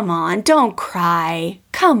baby. Come on, don't cry.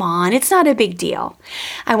 Come on, it's not a big deal.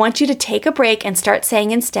 I want you to take a break and start saying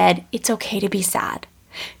instead, it's okay to be sad.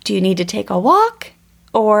 Do you need to take a walk?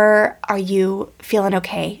 Or are you feeling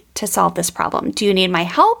okay to solve this problem? Do you need my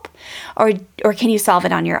help? Or can you solve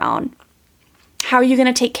it on your own? How are you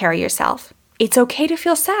going to take care of yourself? It's okay to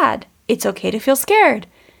feel sad. It's okay to feel scared.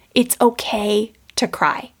 It's okay to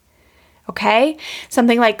cry. Okay?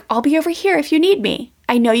 Something like, I'll be over here if you need me.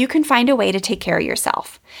 I know you can find a way to take care of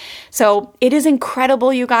yourself. So it is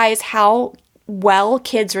incredible, you guys, how well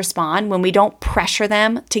kids respond when we don't pressure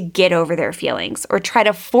them to get over their feelings or try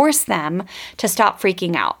to force them to stop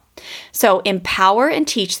freaking out. So empower and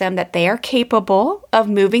teach them that they are capable of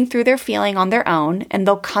moving through their feeling on their own, and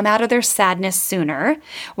they'll come out of their sadness sooner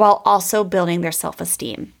while also building their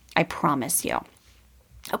self-esteem. I promise you.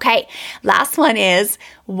 Okay, last one is,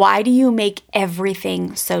 why do you make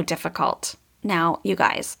everything so difficult? Now, you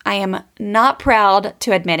guys, I am not proud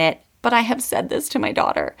to admit it, but I have said this to my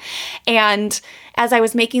daughter. And as I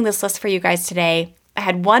was making this list for you guys today, I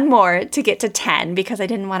had one more to get to 10 because I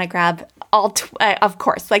didn't want to grab all, of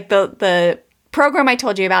course, the program I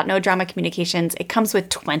told you about, No Drama Communications, it comes with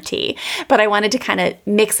 20, but I wanted to kind of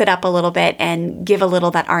mix it up a little bit and give a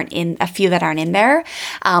few that aren't in there.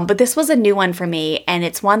 But this was a new one for me, and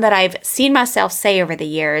it's one that I've seen myself say over the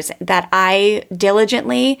years that I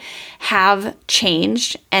diligently have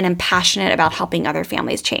changed and am passionate about helping other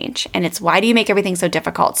families change. And it's, why do you make everything so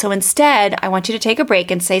difficult? So instead, I want you to take a break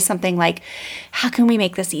and say something like, how can we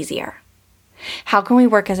make this easier? How can we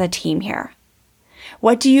work as a team here?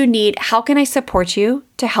 What do you need? How can I support you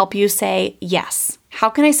to help you say yes? How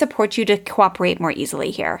can I support you to cooperate more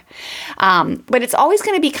easily here? But it's always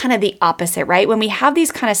going to be kind of the opposite, right? When we have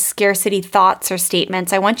these kind of scarcity thoughts or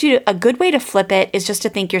statements, I want you to, a good way to flip it is just to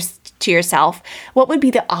think to yourself, what would be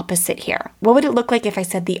the opposite here? What would it look like if I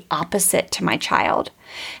said the opposite to my child?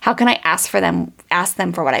 How can I ask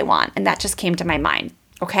them for what I want? And that just came to my mind.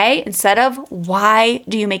 Okay? Instead of why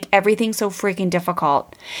do you make everything so freaking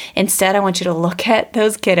difficult? Instead, I want you to look at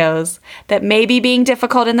those kiddos that may be being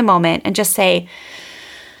difficult in the moment and just say,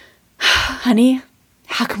 honey,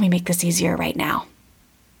 how can we make this easier right now?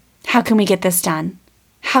 How can we get this done?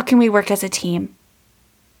 How can we work as a team?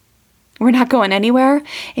 We're not going anywhere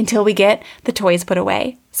until we get the toys put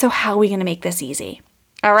away. So how are we going to make this easy?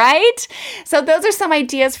 All right. So those are some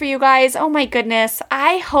ideas for you guys. Oh my goodness.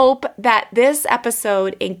 I hope that this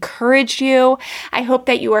episode encouraged you. I hope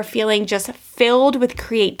that you are feeling just filled with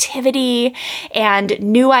creativity and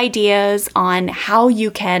new ideas on how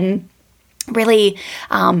you can really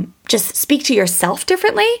just speak to yourself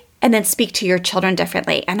differently and then speak to your children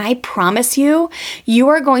differently. And I promise you, you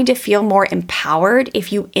are going to feel more empowered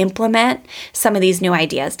if you implement some of these new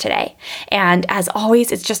ideas today. And as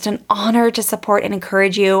always, it's just an honor to support and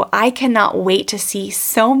encourage you. I cannot wait to see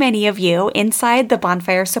so many of you inside the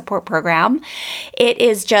Bonfire Support Program. It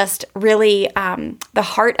is just really the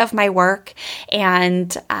heart of my work.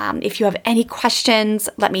 And if you have any questions,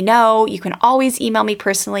 let me know. You can always email me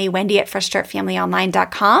personally,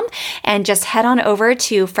 Wendy@FreshStartFamilyOnline.com, and just head on over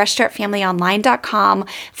to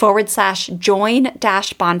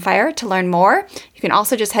FreshStartFamilyOnline.com/join-bonfire to learn more. You can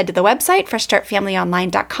also just head to the website,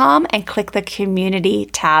 FreshStartFamilyOnline.com, and click the community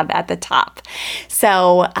tab at the top.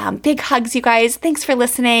 So big hugs, you guys. Thanks for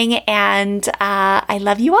listening, and I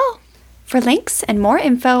love you all. For links and more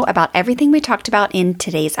info about everything we talked about in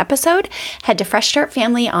today's episode, head to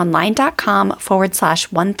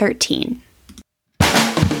FreshStartFamilyOnline.com/113.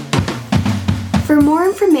 For more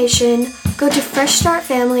information, go to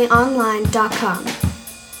FreshStartFamilyOnline.com.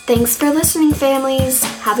 Thanks for listening, families.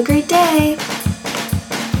 Have a great day.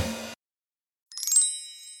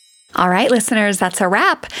 All right, listeners, that's a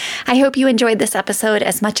wrap. I hope you enjoyed this episode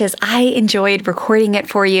as much as I enjoyed recording it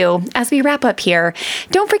for you. As we wrap up here,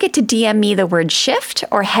 don't forget to DM me the word shift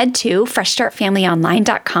or head to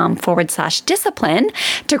FreshStartFamilyOnline.com/discipline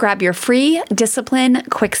to grab your free Discipline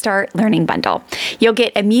Quick Start Learning Bundle. You'll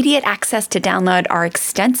get immediate access to download our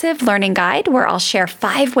extensive learning guide where I'll share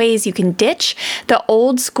 5 ways you can ditch the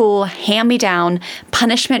old school hand-me-down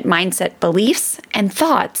punishment mindset beliefs and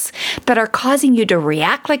thoughts that are causing you to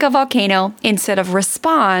react like a volcano instead of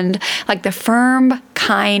respond like the firm,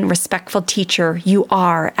 kind, respectful teacher you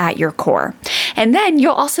are at your core. And then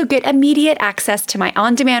you'll also get immediate access to my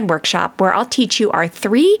on-demand workshop where I'll teach you our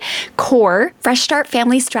 3 core Fresh Start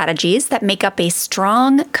family strategies that make up a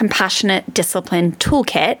strong, compassionate discipline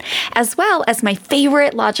toolkit, as well as my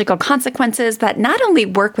favorite logical consequences that not only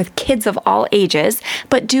work with kids of all ages,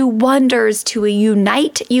 but do wonders to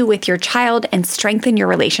unite you with your child and strengthen your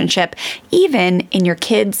relationship, even in your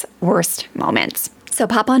kids' worst moments. So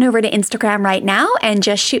pop on over to Instagram right now and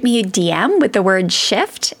just shoot me a DM with the word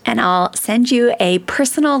shift, and I'll send you a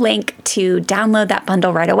personal link to download that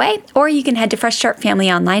bundle right away. Or you can head to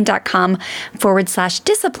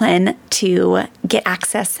FreshStartFamilyOnline.com/discipline to get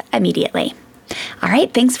access immediately. All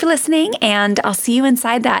right, thanks for listening, and I'll see you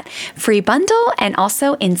inside that free bundle and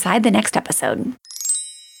also inside the next episode.